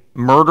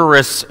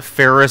murderous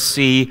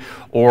Pharisee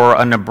or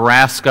a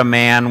Nebraska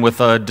man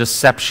with a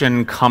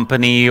deception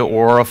company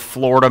or a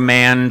Florida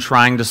man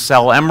trying to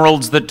sell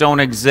emeralds that don't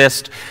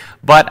exist,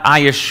 but I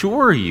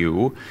assure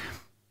you,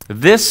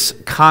 this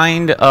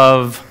kind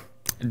of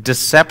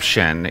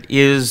deception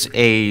is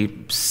a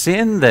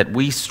sin that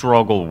we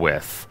struggle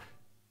with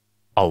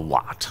a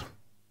lot.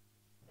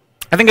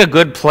 I think a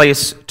good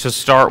place to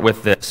start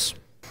with this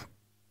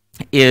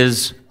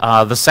is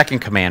the second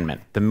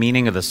commandment, the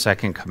meaning of the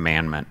second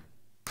commandment.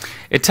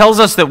 It tells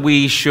us that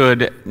we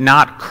should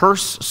not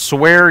curse,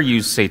 swear,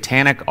 use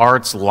satanic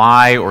arts,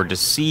 lie, or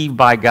deceive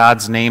by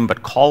God's name,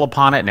 but call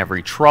upon it in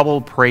every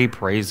trouble, pray,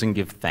 praise, and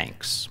give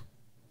thanks.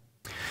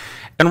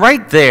 And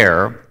right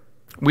there,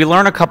 we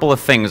learn a couple of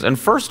things. And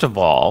first of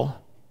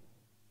all,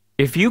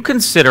 if you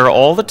consider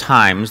all the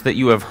times that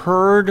you have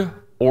heard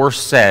or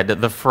said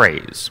the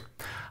phrase,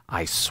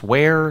 I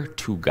swear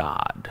to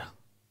God,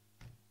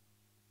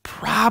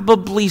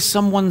 probably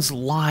someone's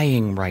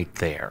lying right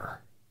there.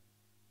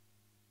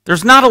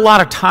 There's not a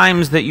lot of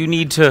times that you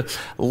need to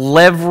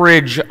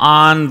leverage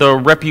on the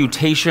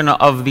reputation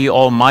of the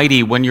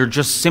Almighty when you're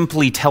just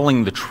simply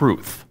telling the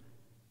truth.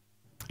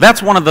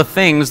 That's one of the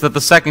things that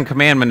the second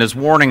commandment is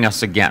warning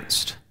us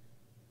against.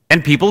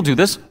 And people do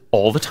this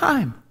all the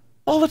time.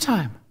 All the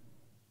time.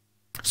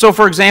 So,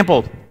 for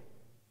example,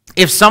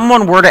 if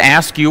someone were to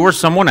ask you or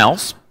someone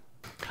else,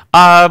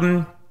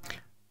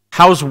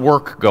 how's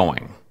work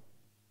going?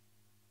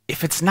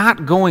 If it's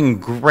not going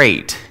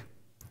great,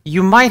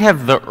 you might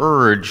have the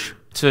urge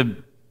to,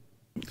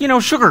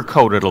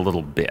 sugarcoat it a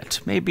little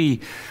bit.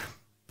 Maybe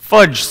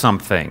fudge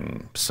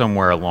something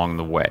somewhere along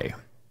the way.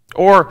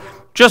 Or,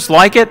 just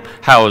like it,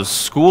 how's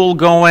school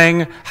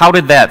going? How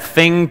did that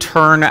thing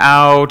turn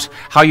out?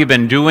 How you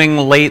been doing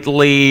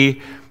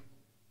lately?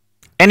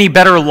 Any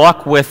better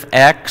luck with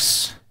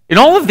X? In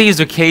all of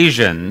these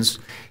occasions,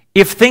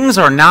 if things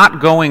are not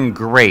going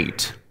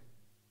great,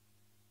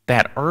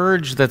 that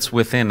urge that's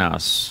within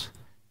us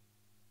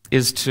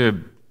is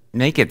to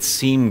make it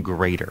seem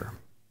greater.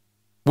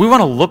 We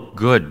want to look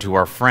good to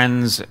our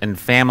friends and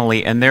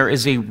family, and there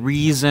is a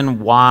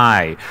reason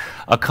why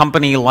a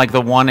company like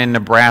the one in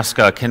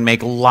Nebraska can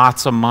make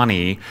lots of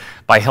money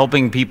by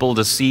helping people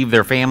deceive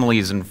their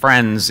families and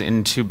friends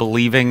into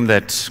believing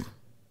that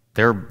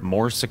they're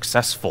more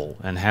successful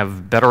and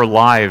have better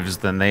lives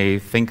than they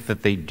think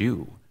that they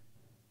do.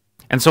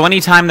 And so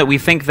anytime that we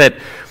think that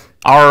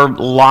our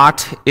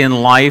lot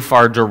in life,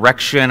 our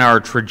direction, our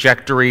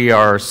trajectory,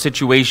 our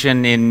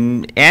situation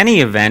in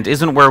any event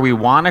isn't where we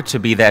want it to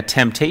be, that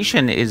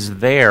temptation is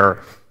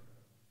there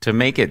to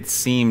make it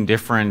seem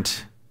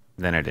different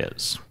than it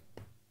is.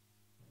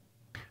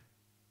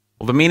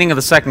 Well, the meaning of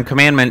the second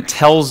commandment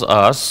tells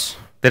us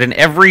that in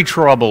every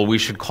trouble we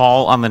should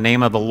call on the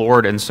name of the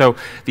Lord. And so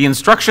the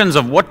instructions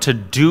of what to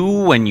do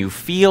when you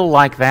feel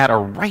like that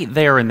are right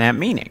there in that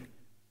meaning.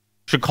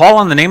 You should call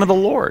on the name of the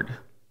Lord.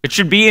 It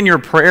should be in your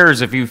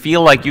prayers if you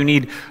feel like you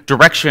need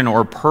direction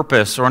or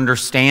purpose or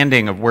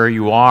understanding of where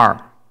you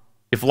are.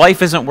 If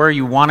life isn't where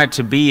you want it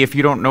to be, if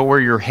you don't know where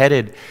you're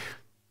headed,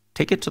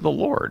 take it to the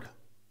Lord.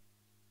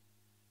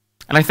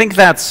 And I think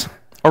that's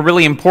a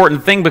really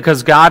important thing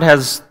because God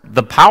has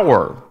the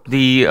power,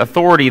 the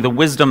authority, the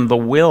wisdom, the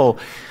will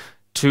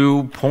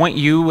to point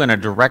you in a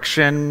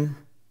direction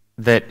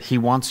that He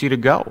wants you to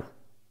go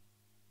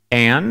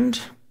and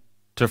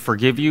to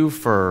forgive you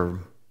for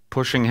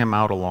pushing Him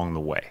out along the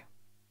way.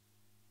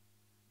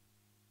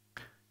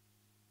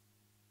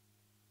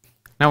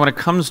 Now, when it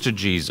comes to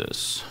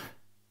Jesus,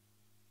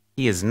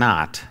 He is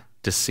not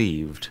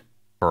deceived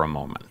for a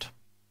moment.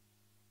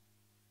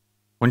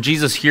 When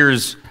Jesus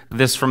hears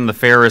this from the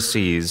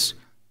Pharisees,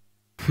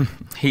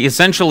 He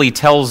essentially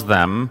tells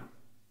them,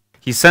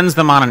 He sends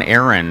them on an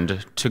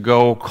errand to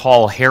go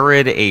call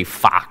Herod a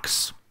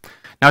fox.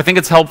 Now, I think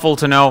it's helpful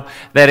to know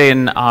that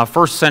in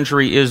first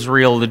century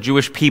Israel, the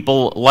Jewish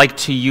people liked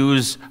to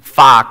use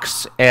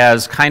fox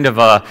as kind of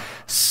a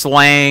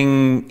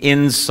slang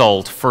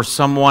insult for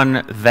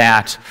someone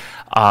that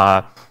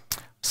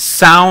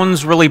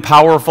sounds really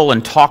powerful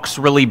and talks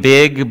really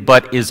big,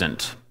 but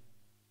isn't.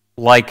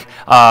 Like,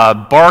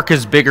 bark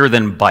is bigger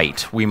than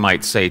bite, we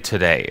might say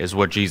today, is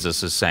what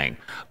Jesus is saying.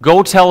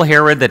 Go tell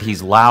Herod that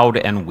he's loud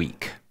and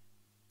weak.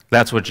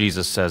 That's what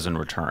Jesus says in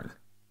return.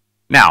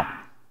 Now,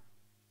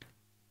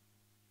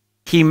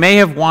 He may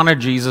have wanted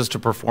Jesus to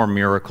perform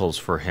miracles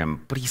for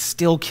him, but he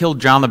still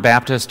killed John the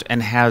Baptist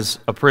and has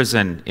a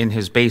prison in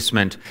his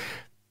basement.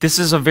 This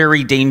is a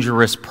very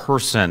dangerous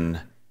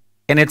person,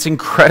 and it's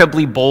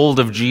incredibly bold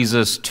of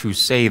Jesus to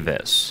say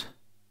this.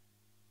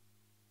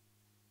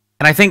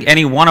 And I think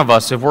any one of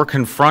us, if we're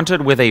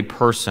confronted with a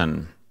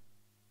person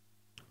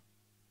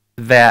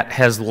that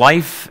has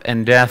life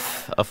and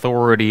death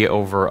authority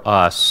over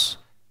us,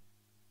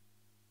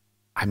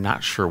 I'm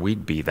not sure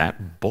we'd be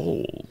that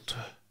bold.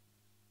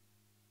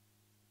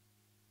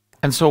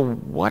 And so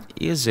what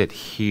is it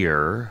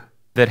here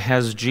that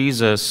has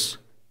Jesus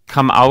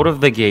come out of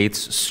the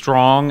gates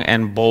strong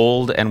and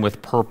bold and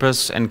with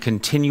purpose and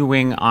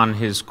continuing on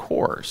his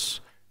course?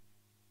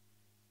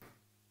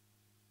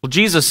 Well,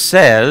 Jesus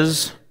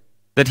says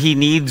that he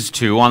needs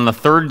to, on the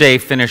third day,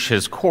 finish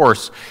his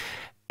course.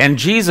 And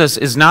Jesus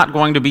is not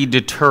going to be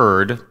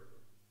deterred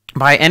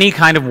by any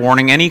kind of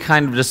warning, any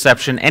kind of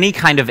deception, any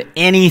kind of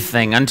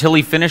anything until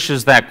he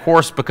finishes that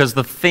course, because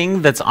the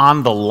thing that's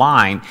on the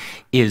line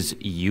is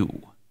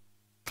you.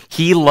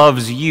 He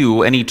loves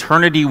you, and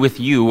eternity with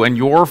you, and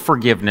your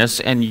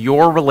forgiveness and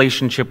your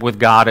relationship with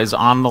God is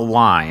on the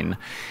line.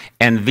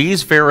 And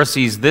these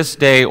Pharisees this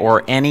day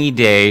or any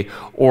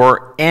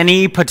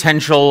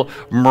potential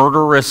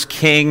murderous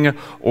king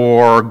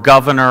or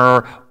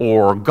governor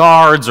or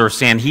guards or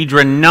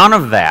Sanhedrin, none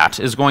of that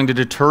is going to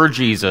deter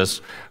Jesus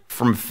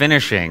from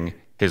finishing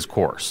his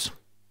course.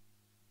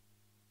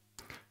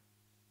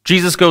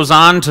 Jesus goes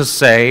on to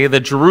say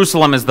that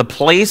Jerusalem is the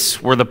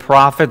place where the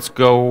prophets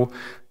go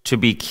to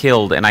be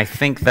killed, and I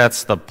think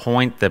that's the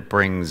point that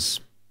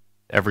brings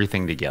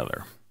everything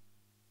together.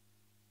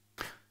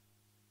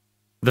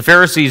 The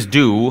Pharisees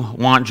do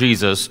want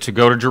Jesus to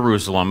go to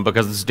Jerusalem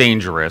because it's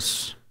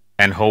dangerous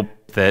and hope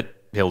that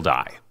he'll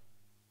die.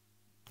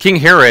 King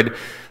Herod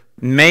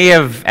may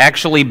have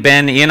actually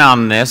been in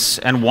on this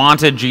and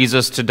wanted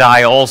Jesus to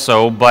die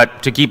also,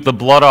 but to keep the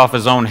blood off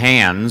his own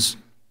hands,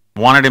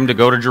 wanted him to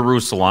go to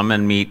Jerusalem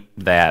and meet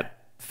that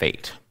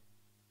fate.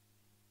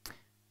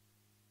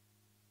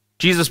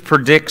 Jesus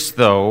predicts,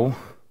 though,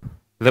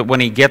 that when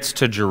he gets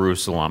to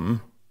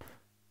Jerusalem,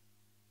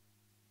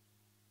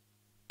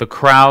 the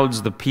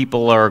crowds, the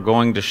people are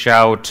going to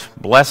shout,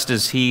 "Blessed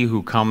is he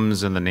who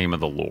comes in the name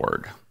of the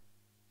Lord."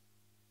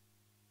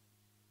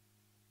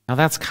 Now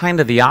that's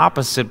kind of the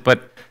opposite,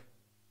 but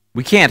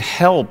we can't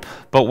help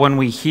but when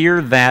we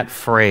hear that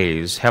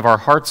phrase, have our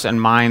hearts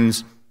and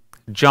minds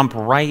jump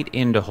right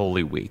into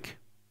Holy Week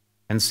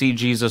and see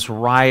Jesus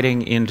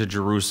riding into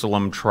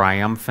Jerusalem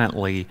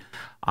triumphantly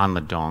on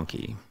the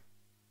donkey.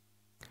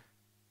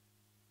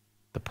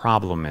 The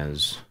problem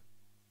is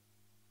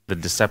the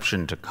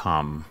deception to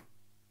come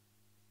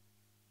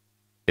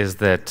is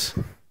that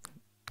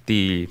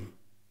the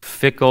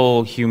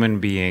fickle human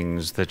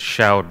beings that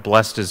shout,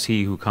 "Blessed is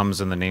he who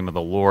comes in the name of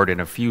the Lord," in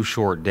a few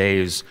short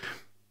days,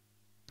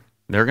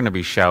 they're going to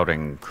be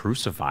shouting,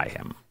 "Crucify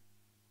him."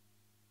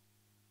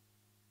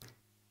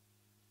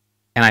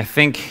 And I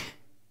think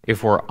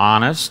if we're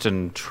honest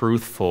and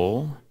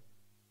truthful,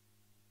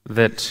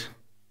 that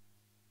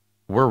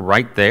we're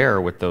right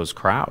there with those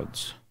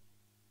crowds.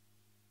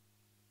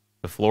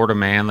 The Florida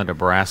man, the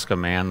Nebraska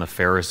man, the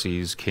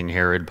Pharisees, King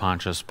Herod,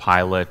 Pontius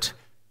Pilate,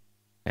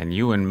 and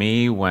you and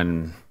me,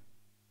 when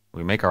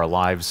we make our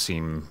lives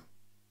seem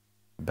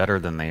better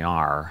than they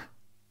are,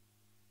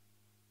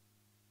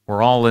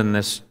 we're all in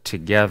this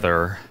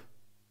together,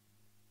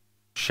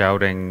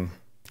 shouting,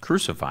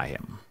 "Crucify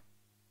him."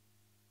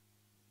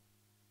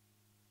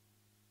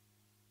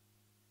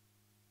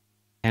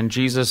 And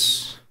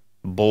Jesus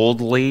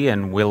boldly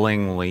and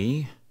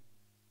willingly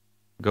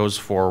goes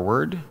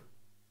forward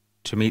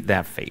to meet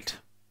that fate.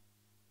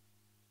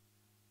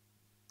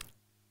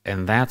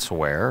 And that's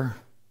where,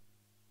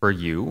 for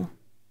you,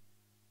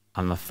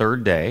 on the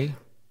third day,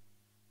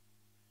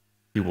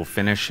 he will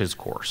finish his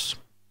course.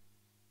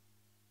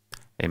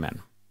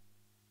 Amen.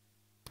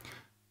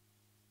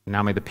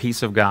 Now may the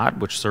peace of God,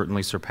 which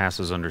certainly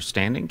surpasses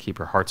understanding, keep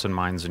your hearts and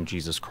minds in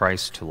Jesus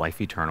Christ to life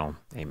eternal.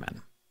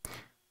 Amen.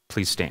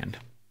 Please stand.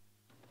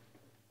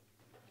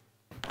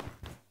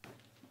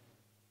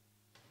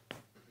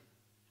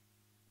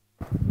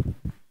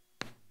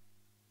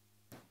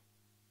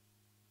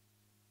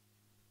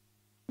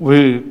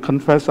 We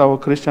confess our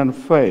Christian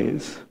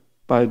faith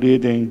by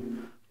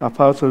reading the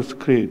Apostles'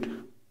 Creed.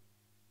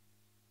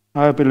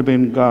 I believe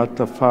in God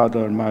the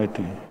Father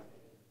Almighty,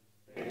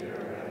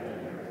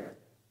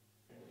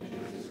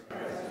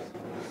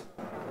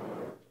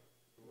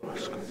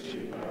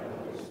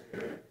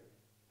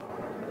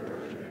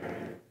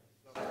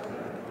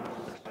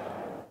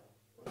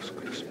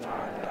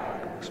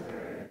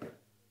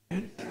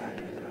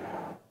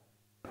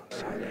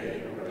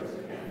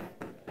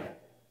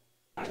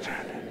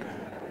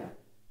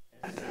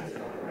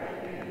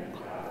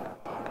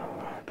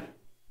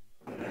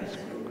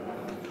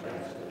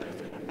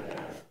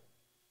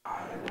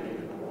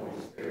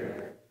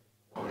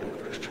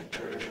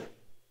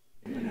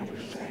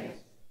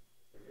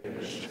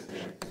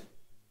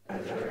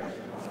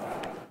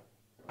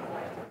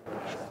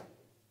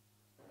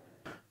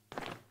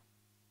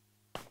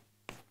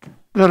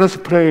 Let us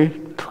pray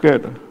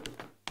together.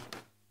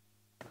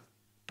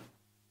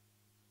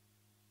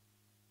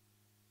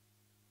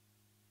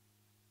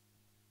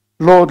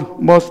 Lord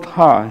Most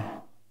High,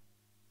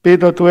 be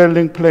the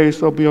dwelling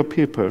place of your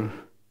people,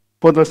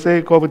 for the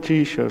sake of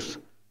Jesus,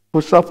 who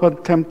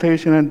suffered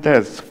temptation and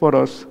death for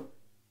us.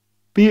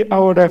 Be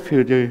our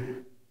refuge,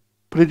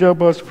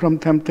 preserve us from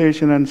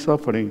temptation and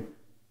suffering,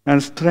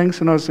 and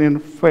strengthen us in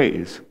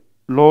faith,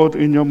 Lord,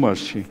 in your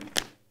mercy.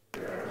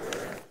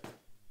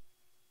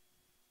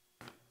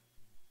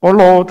 O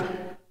Lord,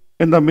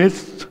 in the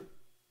midst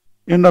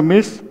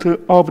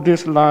of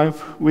this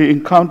life, we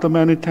encounter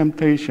many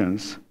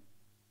temptations.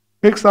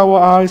 Fix our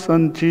eyes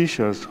on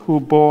Jesus, who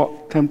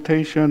bore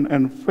temptation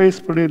and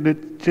faithfully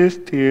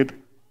resisted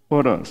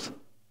for us.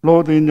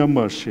 Lord, in your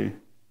mercy.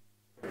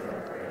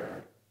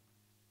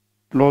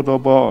 Lord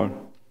of all,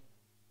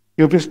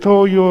 you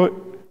bestow your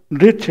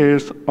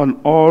riches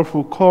on all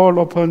who call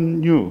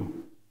upon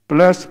you.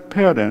 Bless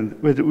parents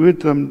with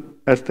wisdom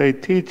as they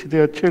teach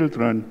their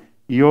children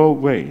your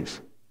ways,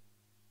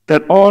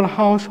 that all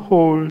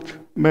households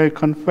may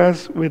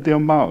confess with their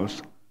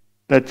mouths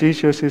that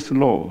Jesus is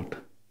Lord,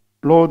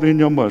 Lord, in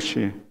your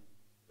mercy.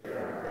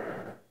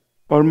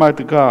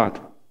 Almighty God,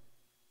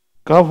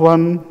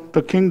 govern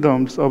the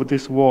kingdoms of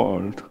this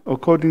world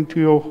according to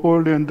your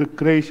holy and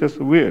gracious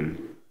will.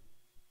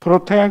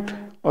 Protect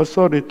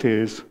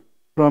authorities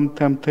from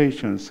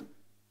temptations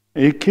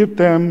and keep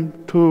them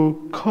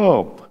to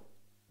curb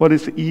what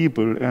is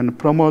evil and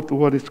promote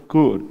what is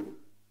good.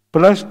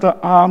 Bless the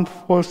armed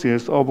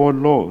forces of our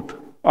Lord,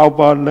 of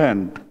our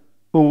land,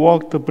 who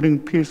work to bring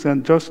peace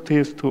and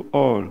justice to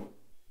all.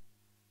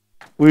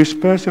 We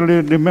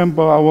especially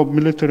remember our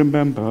military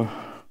members,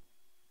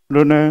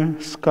 Luna,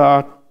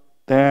 Scott,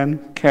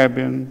 Dan,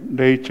 Kevin,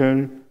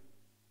 Rachel,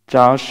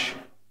 Josh,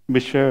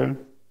 Michelle,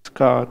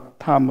 Scott,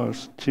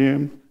 Thomas,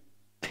 Jim,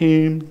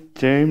 Tim,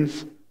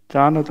 James,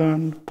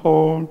 Jonathan,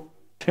 Paul,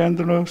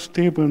 Chandler,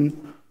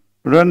 Stephen,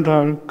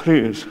 Randall,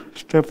 Chris,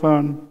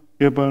 Stefan,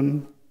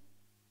 Evan,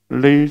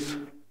 Liz,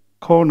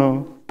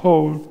 Connor,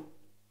 Paul,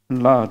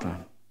 and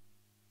Laden.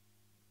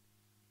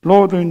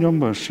 Lord, in your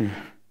mercy,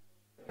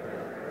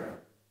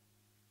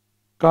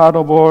 God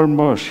of all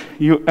mercy,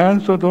 you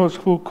answer those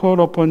who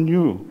call upon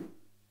you.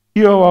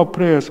 Hear our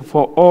prayers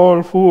for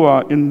all who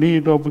are in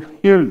need of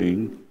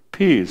healing,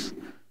 peace,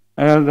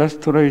 and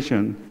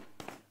restoration.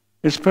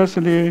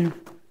 Especially,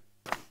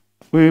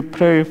 we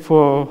pray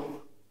for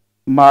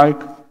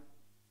Mike,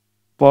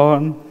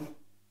 Vaughn,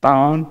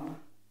 Don,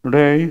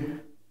 Ray,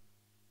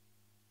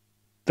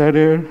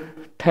 Daryl,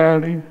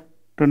 Terry,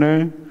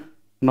 Renee,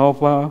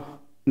 Nova,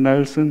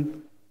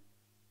 Nelson,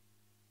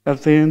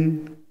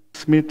 Athene,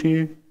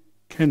 Smithy,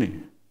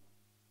 Kenny.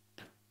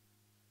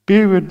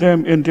 Be with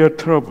them in their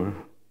trouble.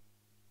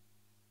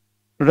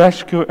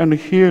 Rescue and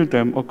heal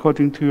them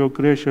according to your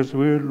gracious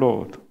will,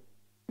 Lord,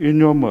 in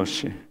your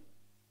mercy.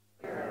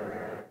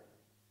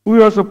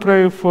 We also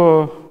pray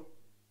for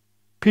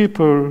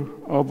people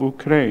of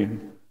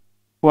Ukraine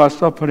who are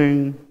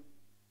suffering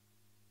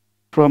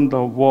from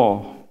the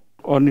war,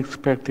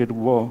 unexpected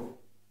war.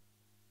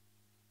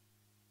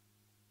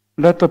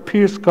 Let the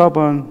peace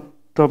govern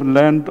the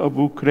land of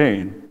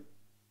Ukraine.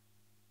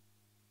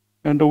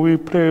 And we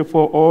pray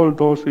for all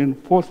those in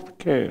foster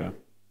care.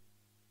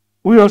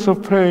 We also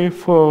pray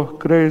for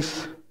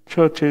Grace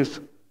Church's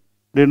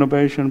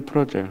renovation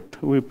project.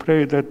 We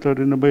pray that the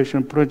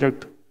renovation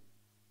project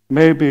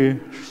may be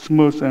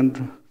smooth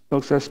and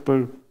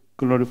successful.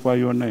 Glorify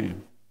your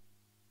name.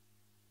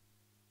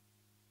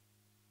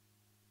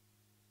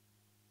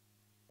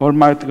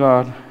 Almighty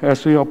God,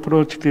 as we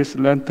approach this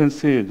Lenten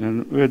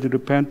season with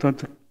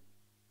repentant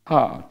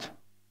heart,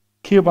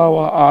 keep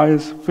our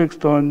eyes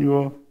fixed on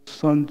your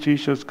Son,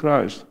 Jesus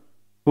Christ,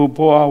 who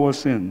bore our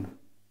sin.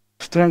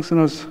 Strengthen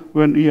us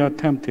when we are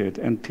tempted,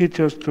 and teach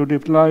us to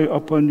rely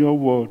upon your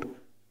word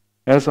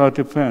as our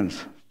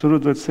defense, through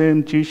the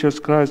same Jesus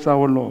Christ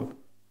our Lord,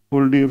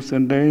 who lives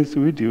and reigns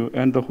with you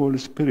and the Holy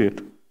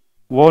Spirit,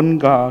 one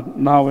God,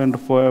 now and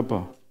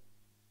forever.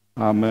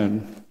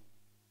 Amen.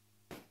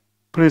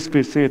 Please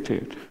be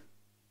seated.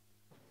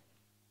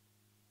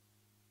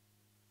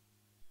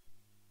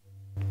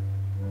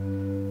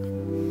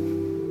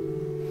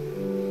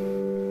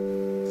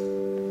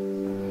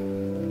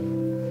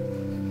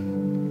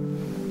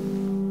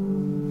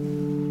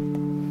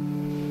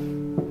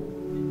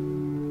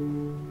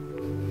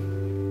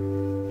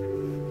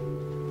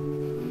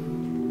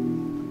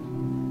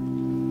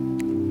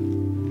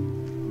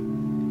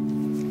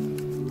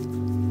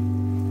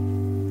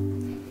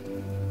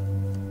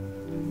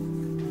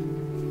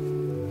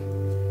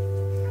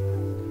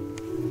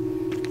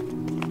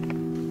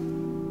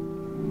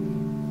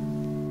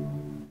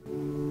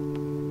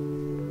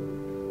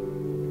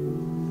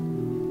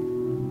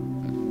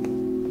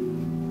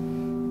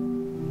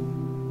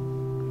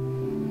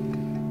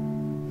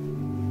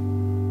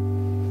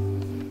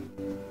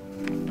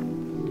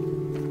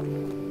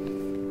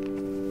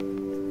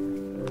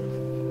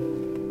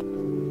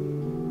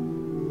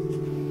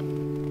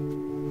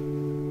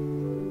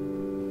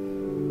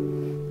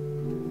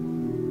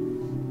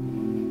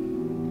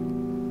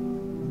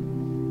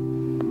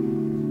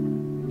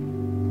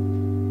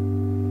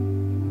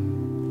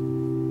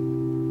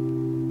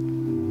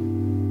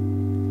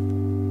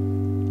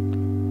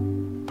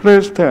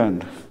 Please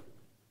stand.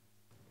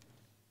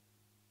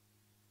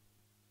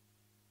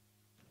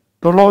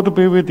 The Lord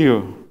be with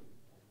you.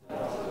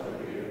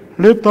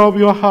 Lift up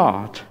your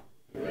heart.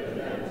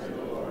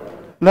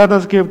 Let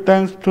us give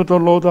thanks to the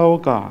Lord our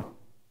God.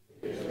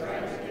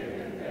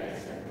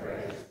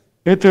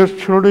 It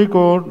is truly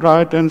good,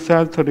 right, and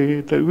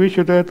necessary that we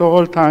should at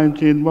all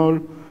times in all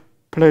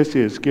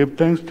places give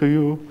thanks to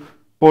you,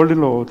 Holy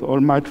Lord,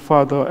 Almighty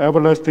Father,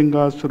 everlasting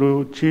God,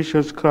 through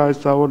Jesus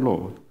Christ our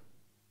Lord,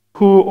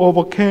 who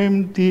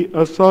overcame the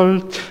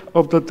assault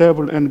of the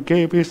devil and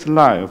gave his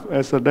life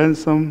as a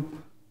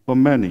ransom for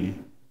many,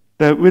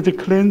 that with a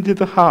cleansed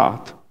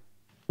heart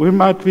we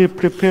might be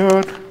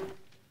prepared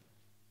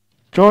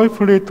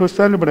joyfully to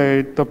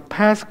celebrate the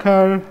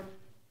Paschal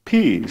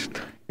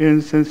feast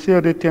in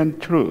sincerity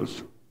and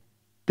truth.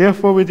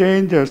 Therefore, with the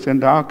angels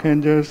and the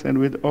archangels and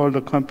with all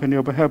the company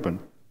of heaven,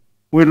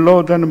 we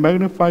laud and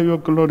magnify your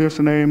glorious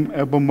name,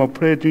 evermore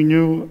praising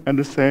you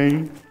and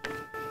saying,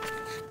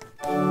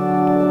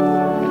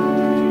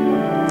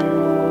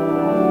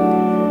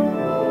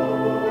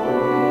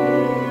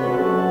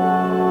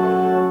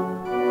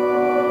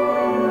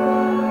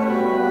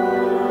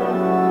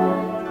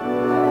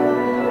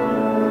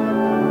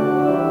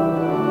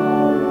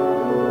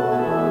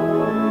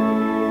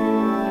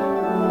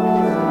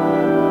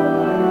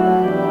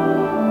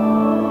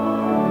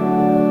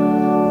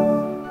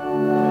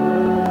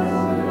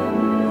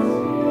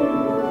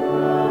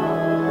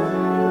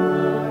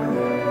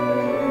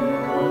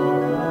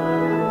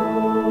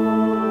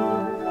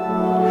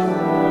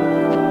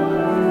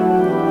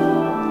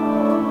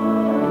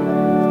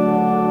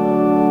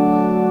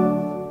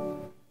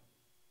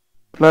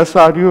 Blessed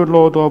are you,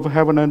 Lord of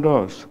heaven and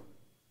earth,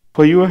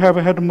 for you have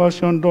had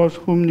mercy on those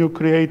whom you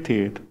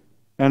created,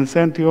 and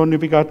sent your only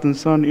begotten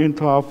Son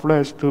into our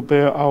flesh to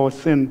bear our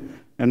sin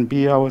and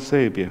be our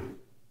Savior.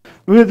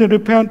 With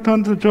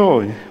repentant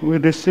joy, we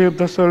receive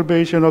the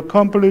salvation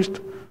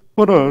accomplished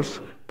for us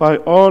by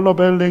all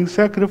availing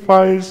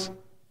sacrifice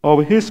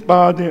of his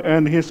body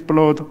and his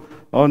blood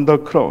on the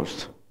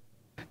cross.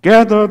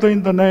 Gathered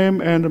in the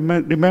name and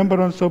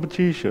remembrance of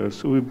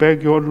Jesus, we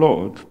beg your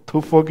Lord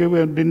to forgive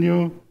and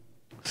renew,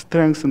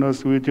 strengthen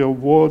us with your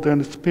word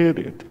and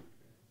spirit.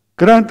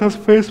 Grant us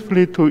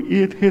faithfully to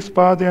eat his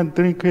body and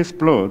drink his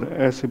blood,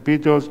 as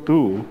Jesus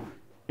do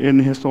in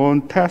his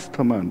own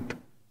testament.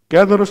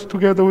 Gather us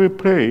together, we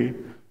pray,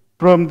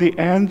 from the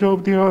ends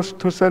of the earth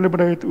to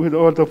celebrate with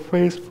all the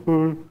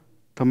faithful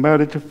the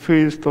marriage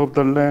feast of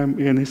the Lamb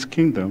in his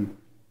kingdom,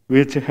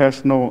 which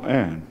has no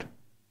end.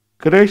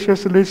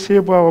 Graciously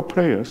receive our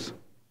prayers,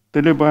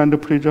 deliver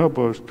and preserve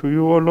us to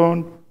you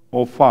alone,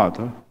 O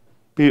Father.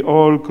 Be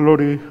all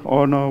glory,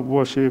 honor,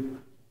 worship,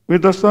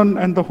 with the Son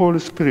and the Holy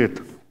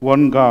Spirit,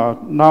 one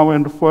God, now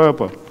and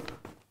forever.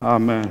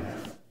 Amen.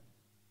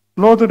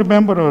 Lord,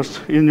 remember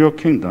us in your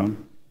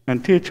kingdom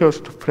and teach us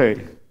to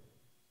pray.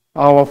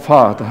 Our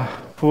Father,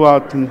 who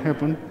art in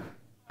heaven,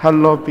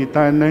 hallowed be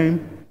thy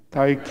name.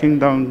 Thy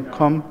kingdom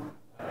come,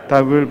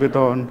 thy will be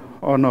done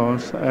on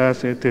earth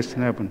as it is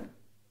in heaven.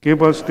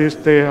 Give us this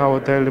day our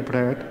daily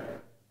bread,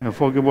 and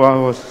forgive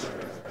us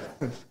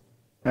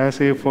as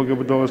we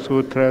forgive those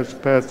who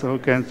trespass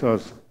against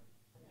us.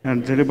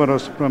 And deliver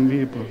us from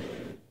evil.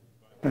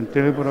 And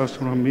deliver us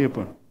from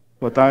evil.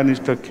 For thine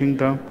is the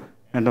kingdom,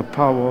 and the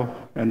power,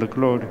 and the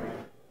glory,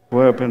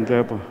 forever and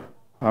ever.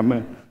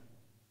 Amen.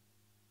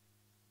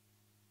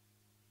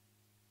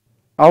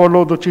 Our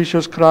Lord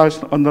Jesus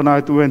Christ, on the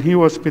night when he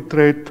was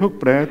betrayed, took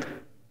bread,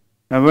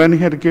 and when he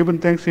had given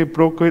thanks, he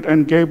broke it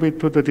and gave it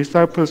to the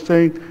disciples,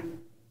 saying,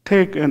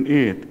 "Take and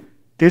eat.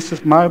 This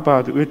is my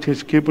body, which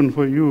is given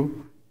for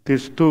you.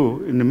 This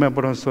do in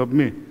remembrance of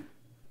me."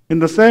 In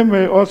the same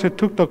way, also he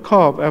took the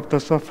cup after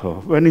supper.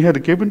 When he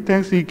had given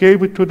thanks, he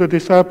gave it to the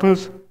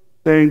disciples,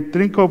 saying,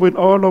 "Drink of it,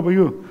 all of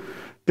you.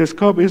 This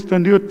cup is the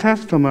New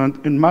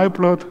Testament in my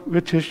blood,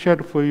 which is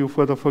shed for you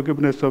for the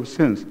forgiveness of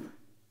sins.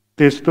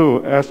 This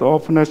do, as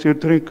often as you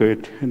drink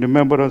it, in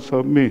remembrance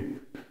of me."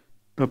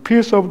 The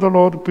peace of the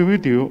Lord be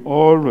with you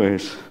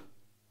always.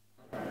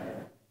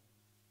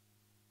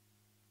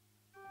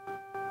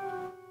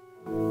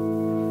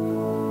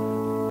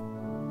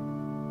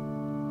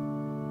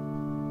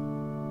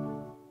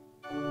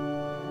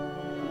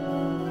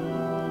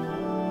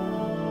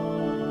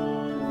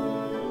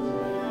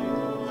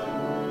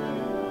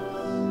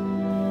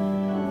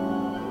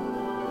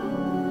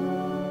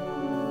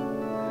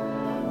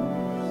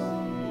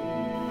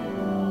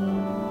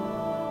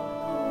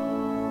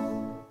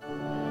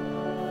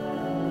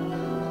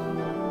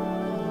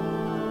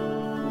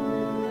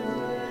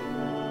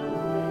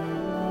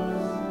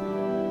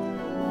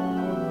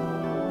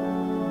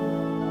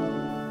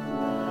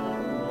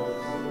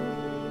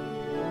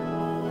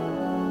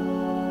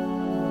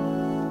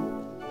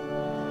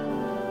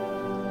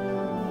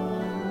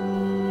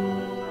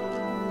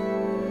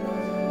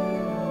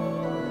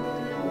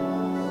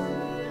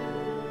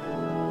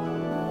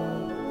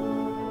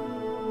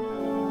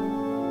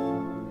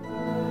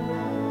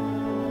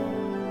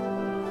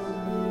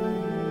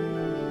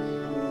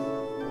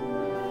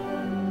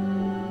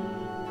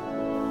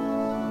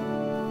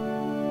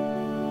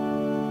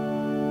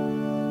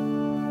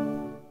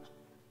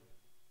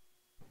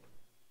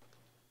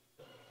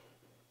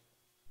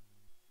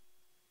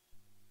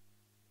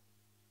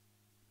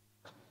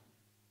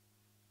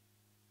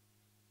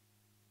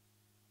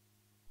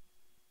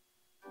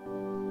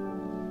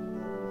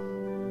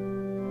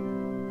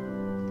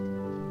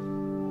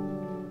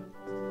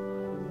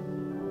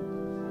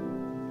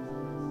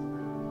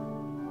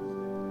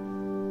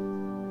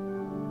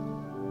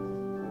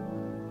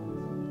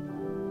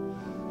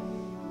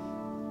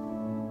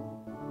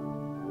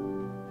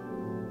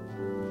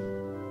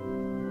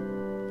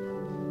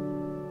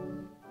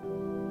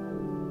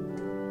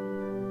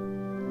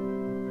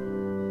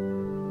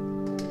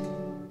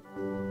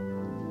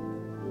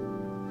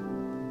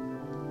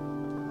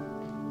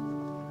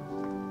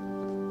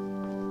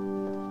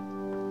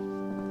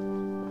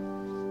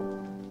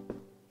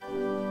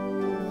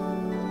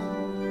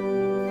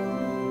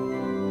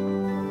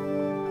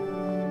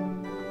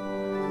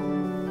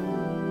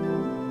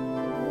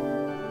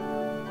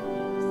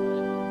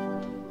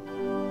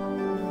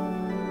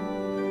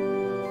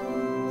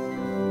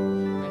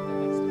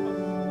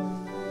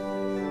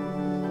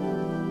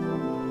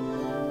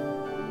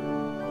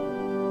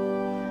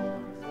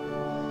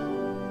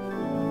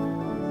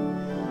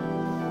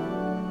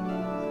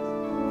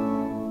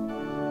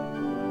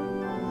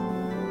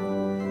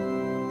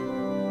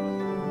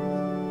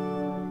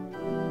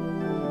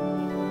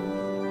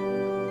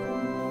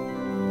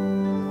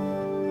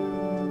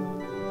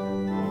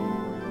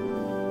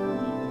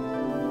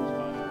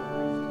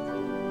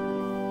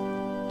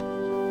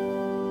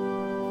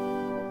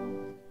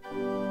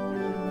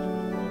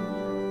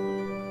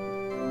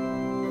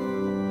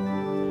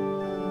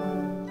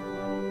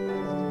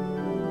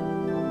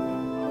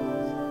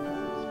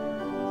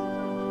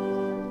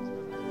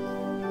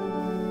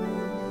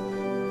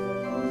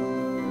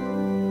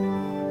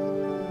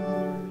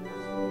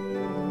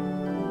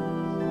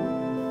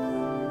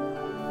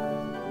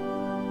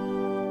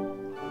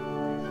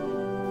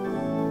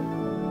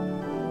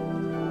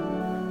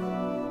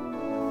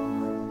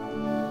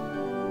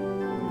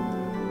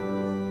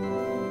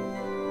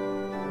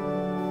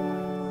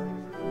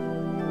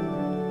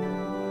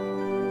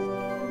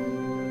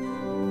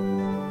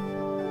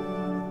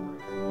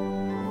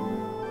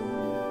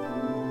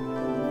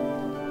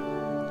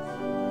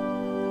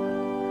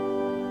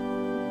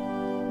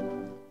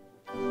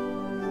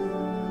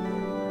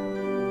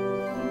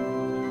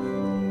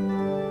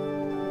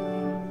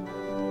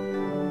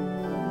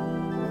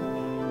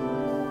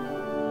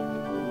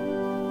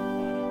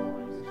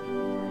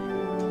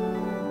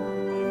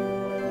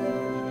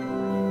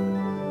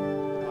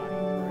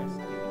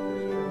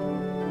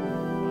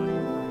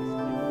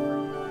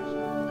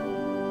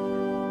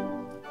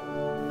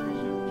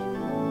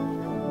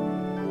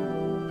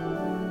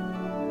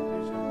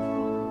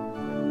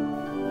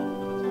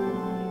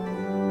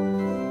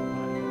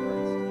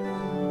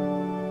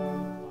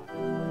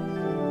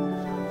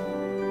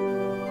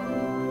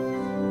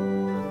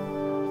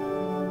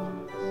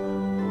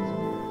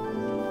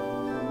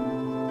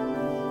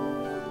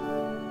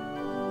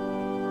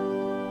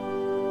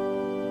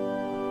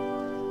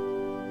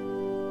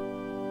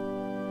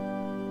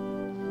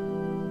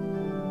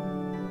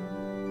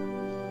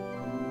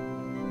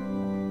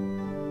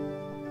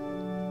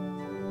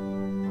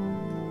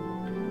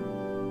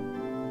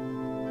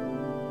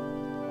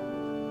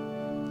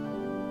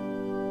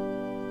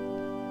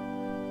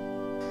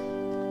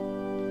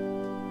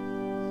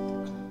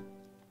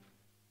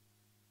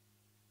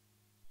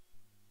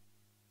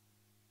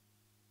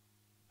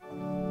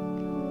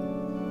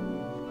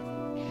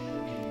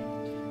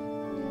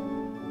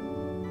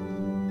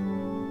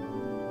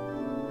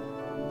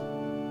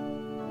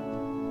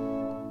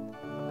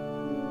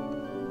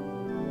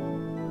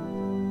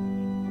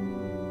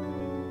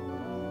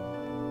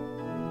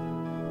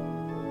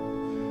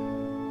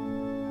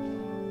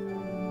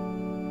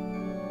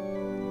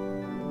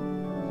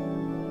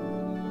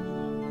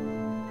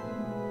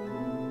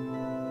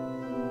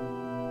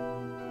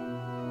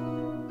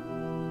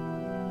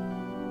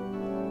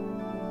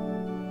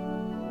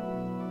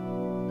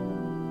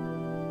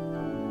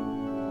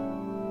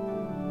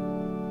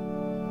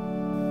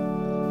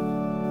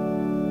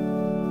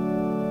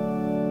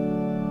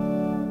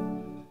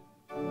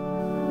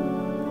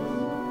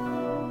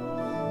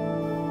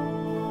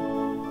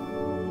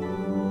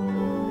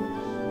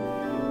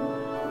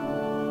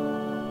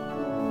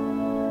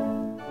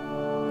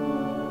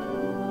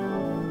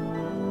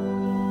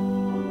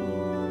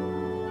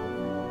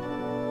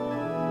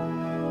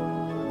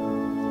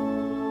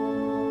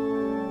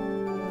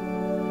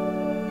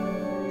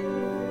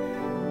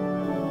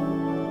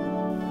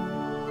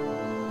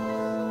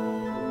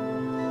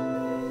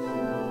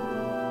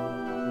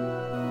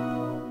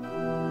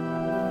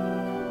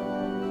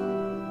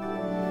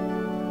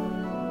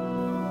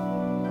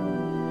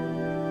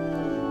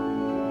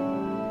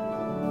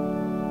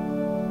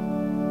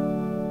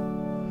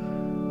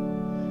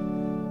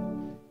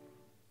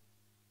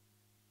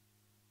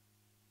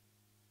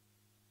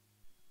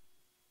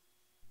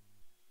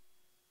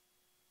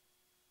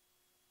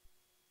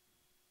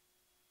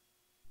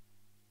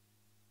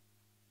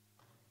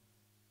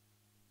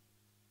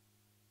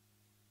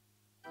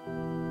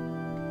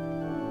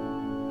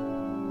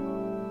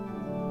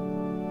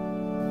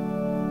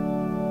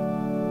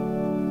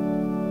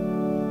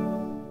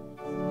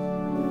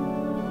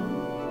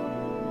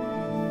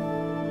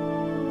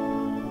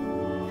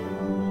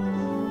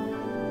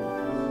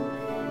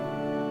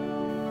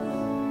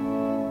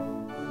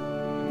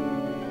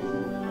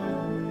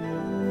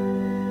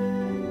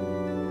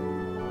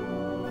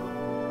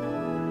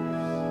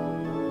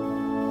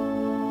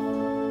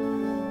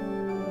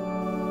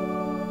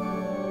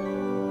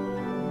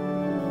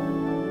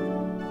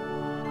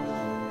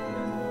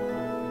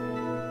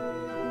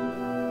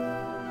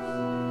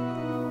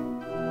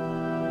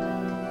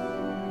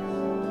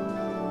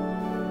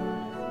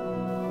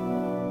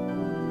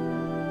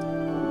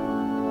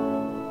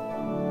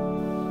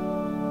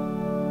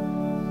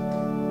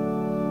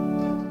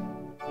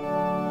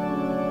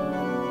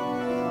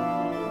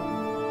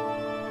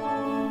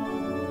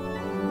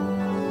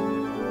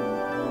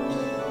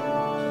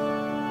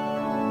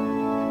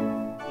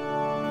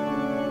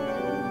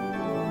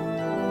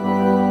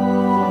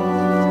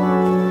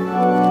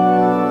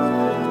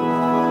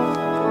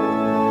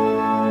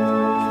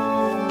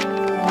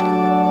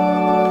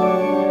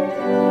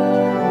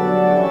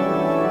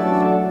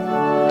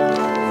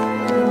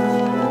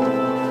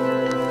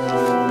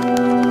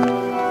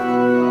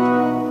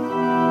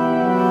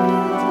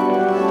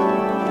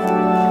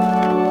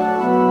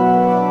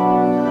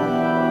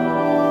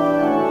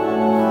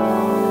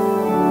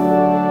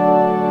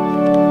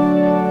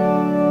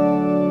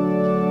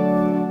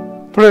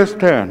 Please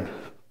stand.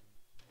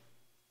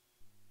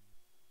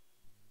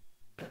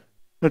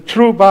 The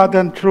true body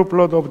and true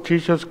blood of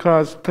Jesus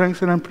Christ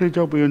strengthen and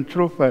preserve you in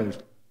true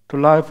faith to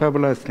life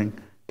everlasting.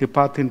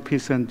 Depart in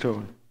peace and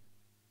joy.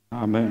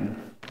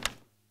 Amen.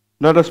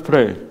 Let us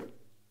pray.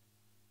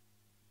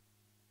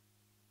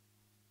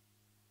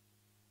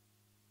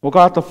 O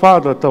God the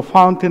Father, the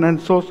fountain and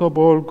source of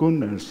all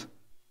goodness,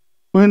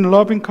 who in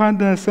loving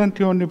kindness sent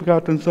your only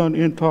begotten Son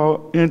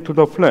into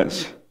the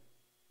flesh,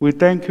 we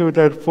thank you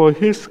that for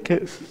his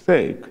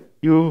sake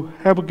you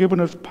have given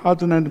us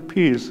pardon and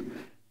peace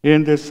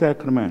in this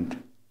sacrament.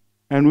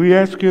 And we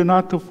ask you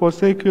not to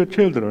forsake your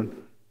children,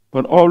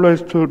 but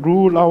always to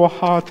rule our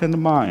hearts and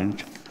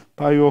minds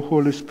by your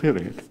Holy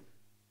Spirit,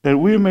 that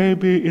we may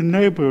be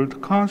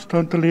enabled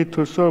constantly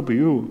to serve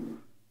you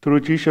through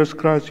Jesus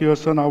Christ, your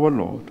Son, our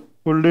Lord,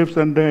 who lives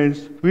and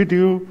reigns with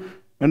you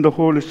and the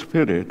Holy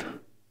Spirit,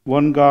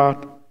 one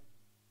God,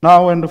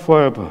 now and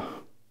forever.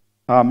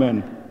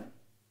 Amen.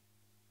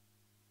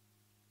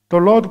 The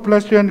Lord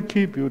bless you and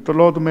keep you. The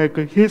Lord make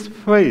his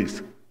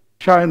face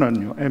shine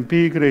on you and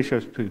be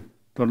gracious to you.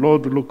 The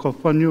Lord look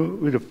upon you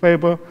with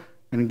favor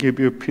and give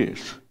you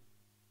peace.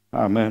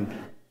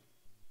 Amen.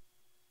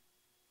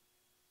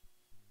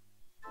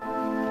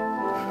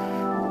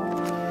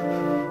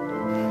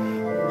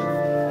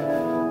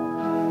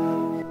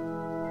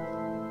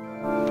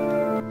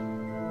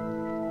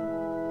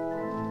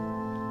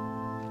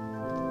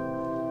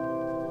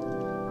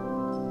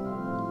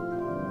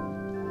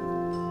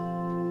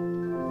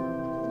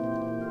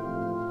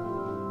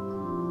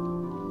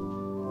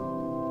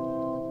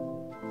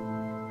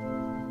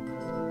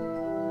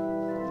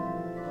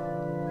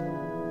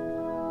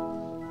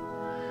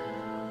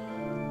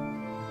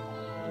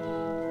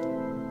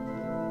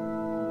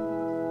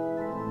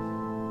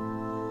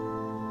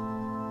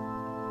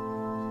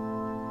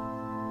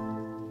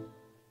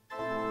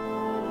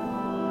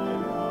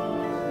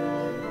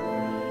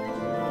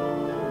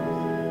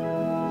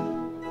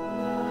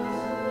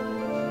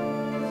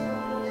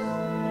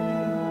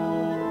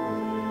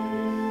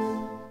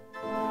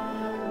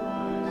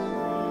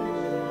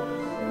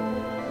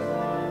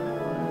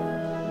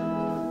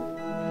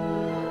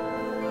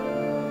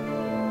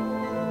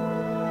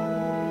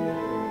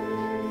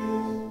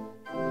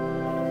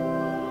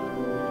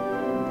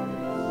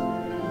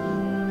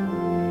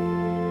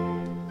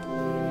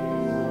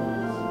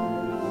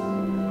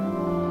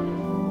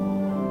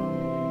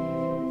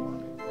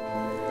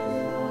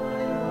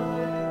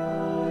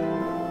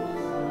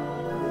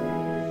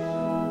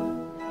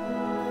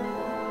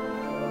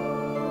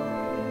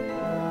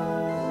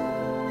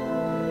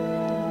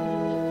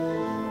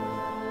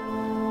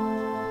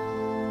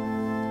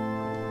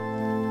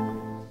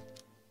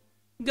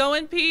 Go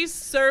in peace,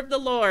 serve the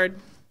Lord.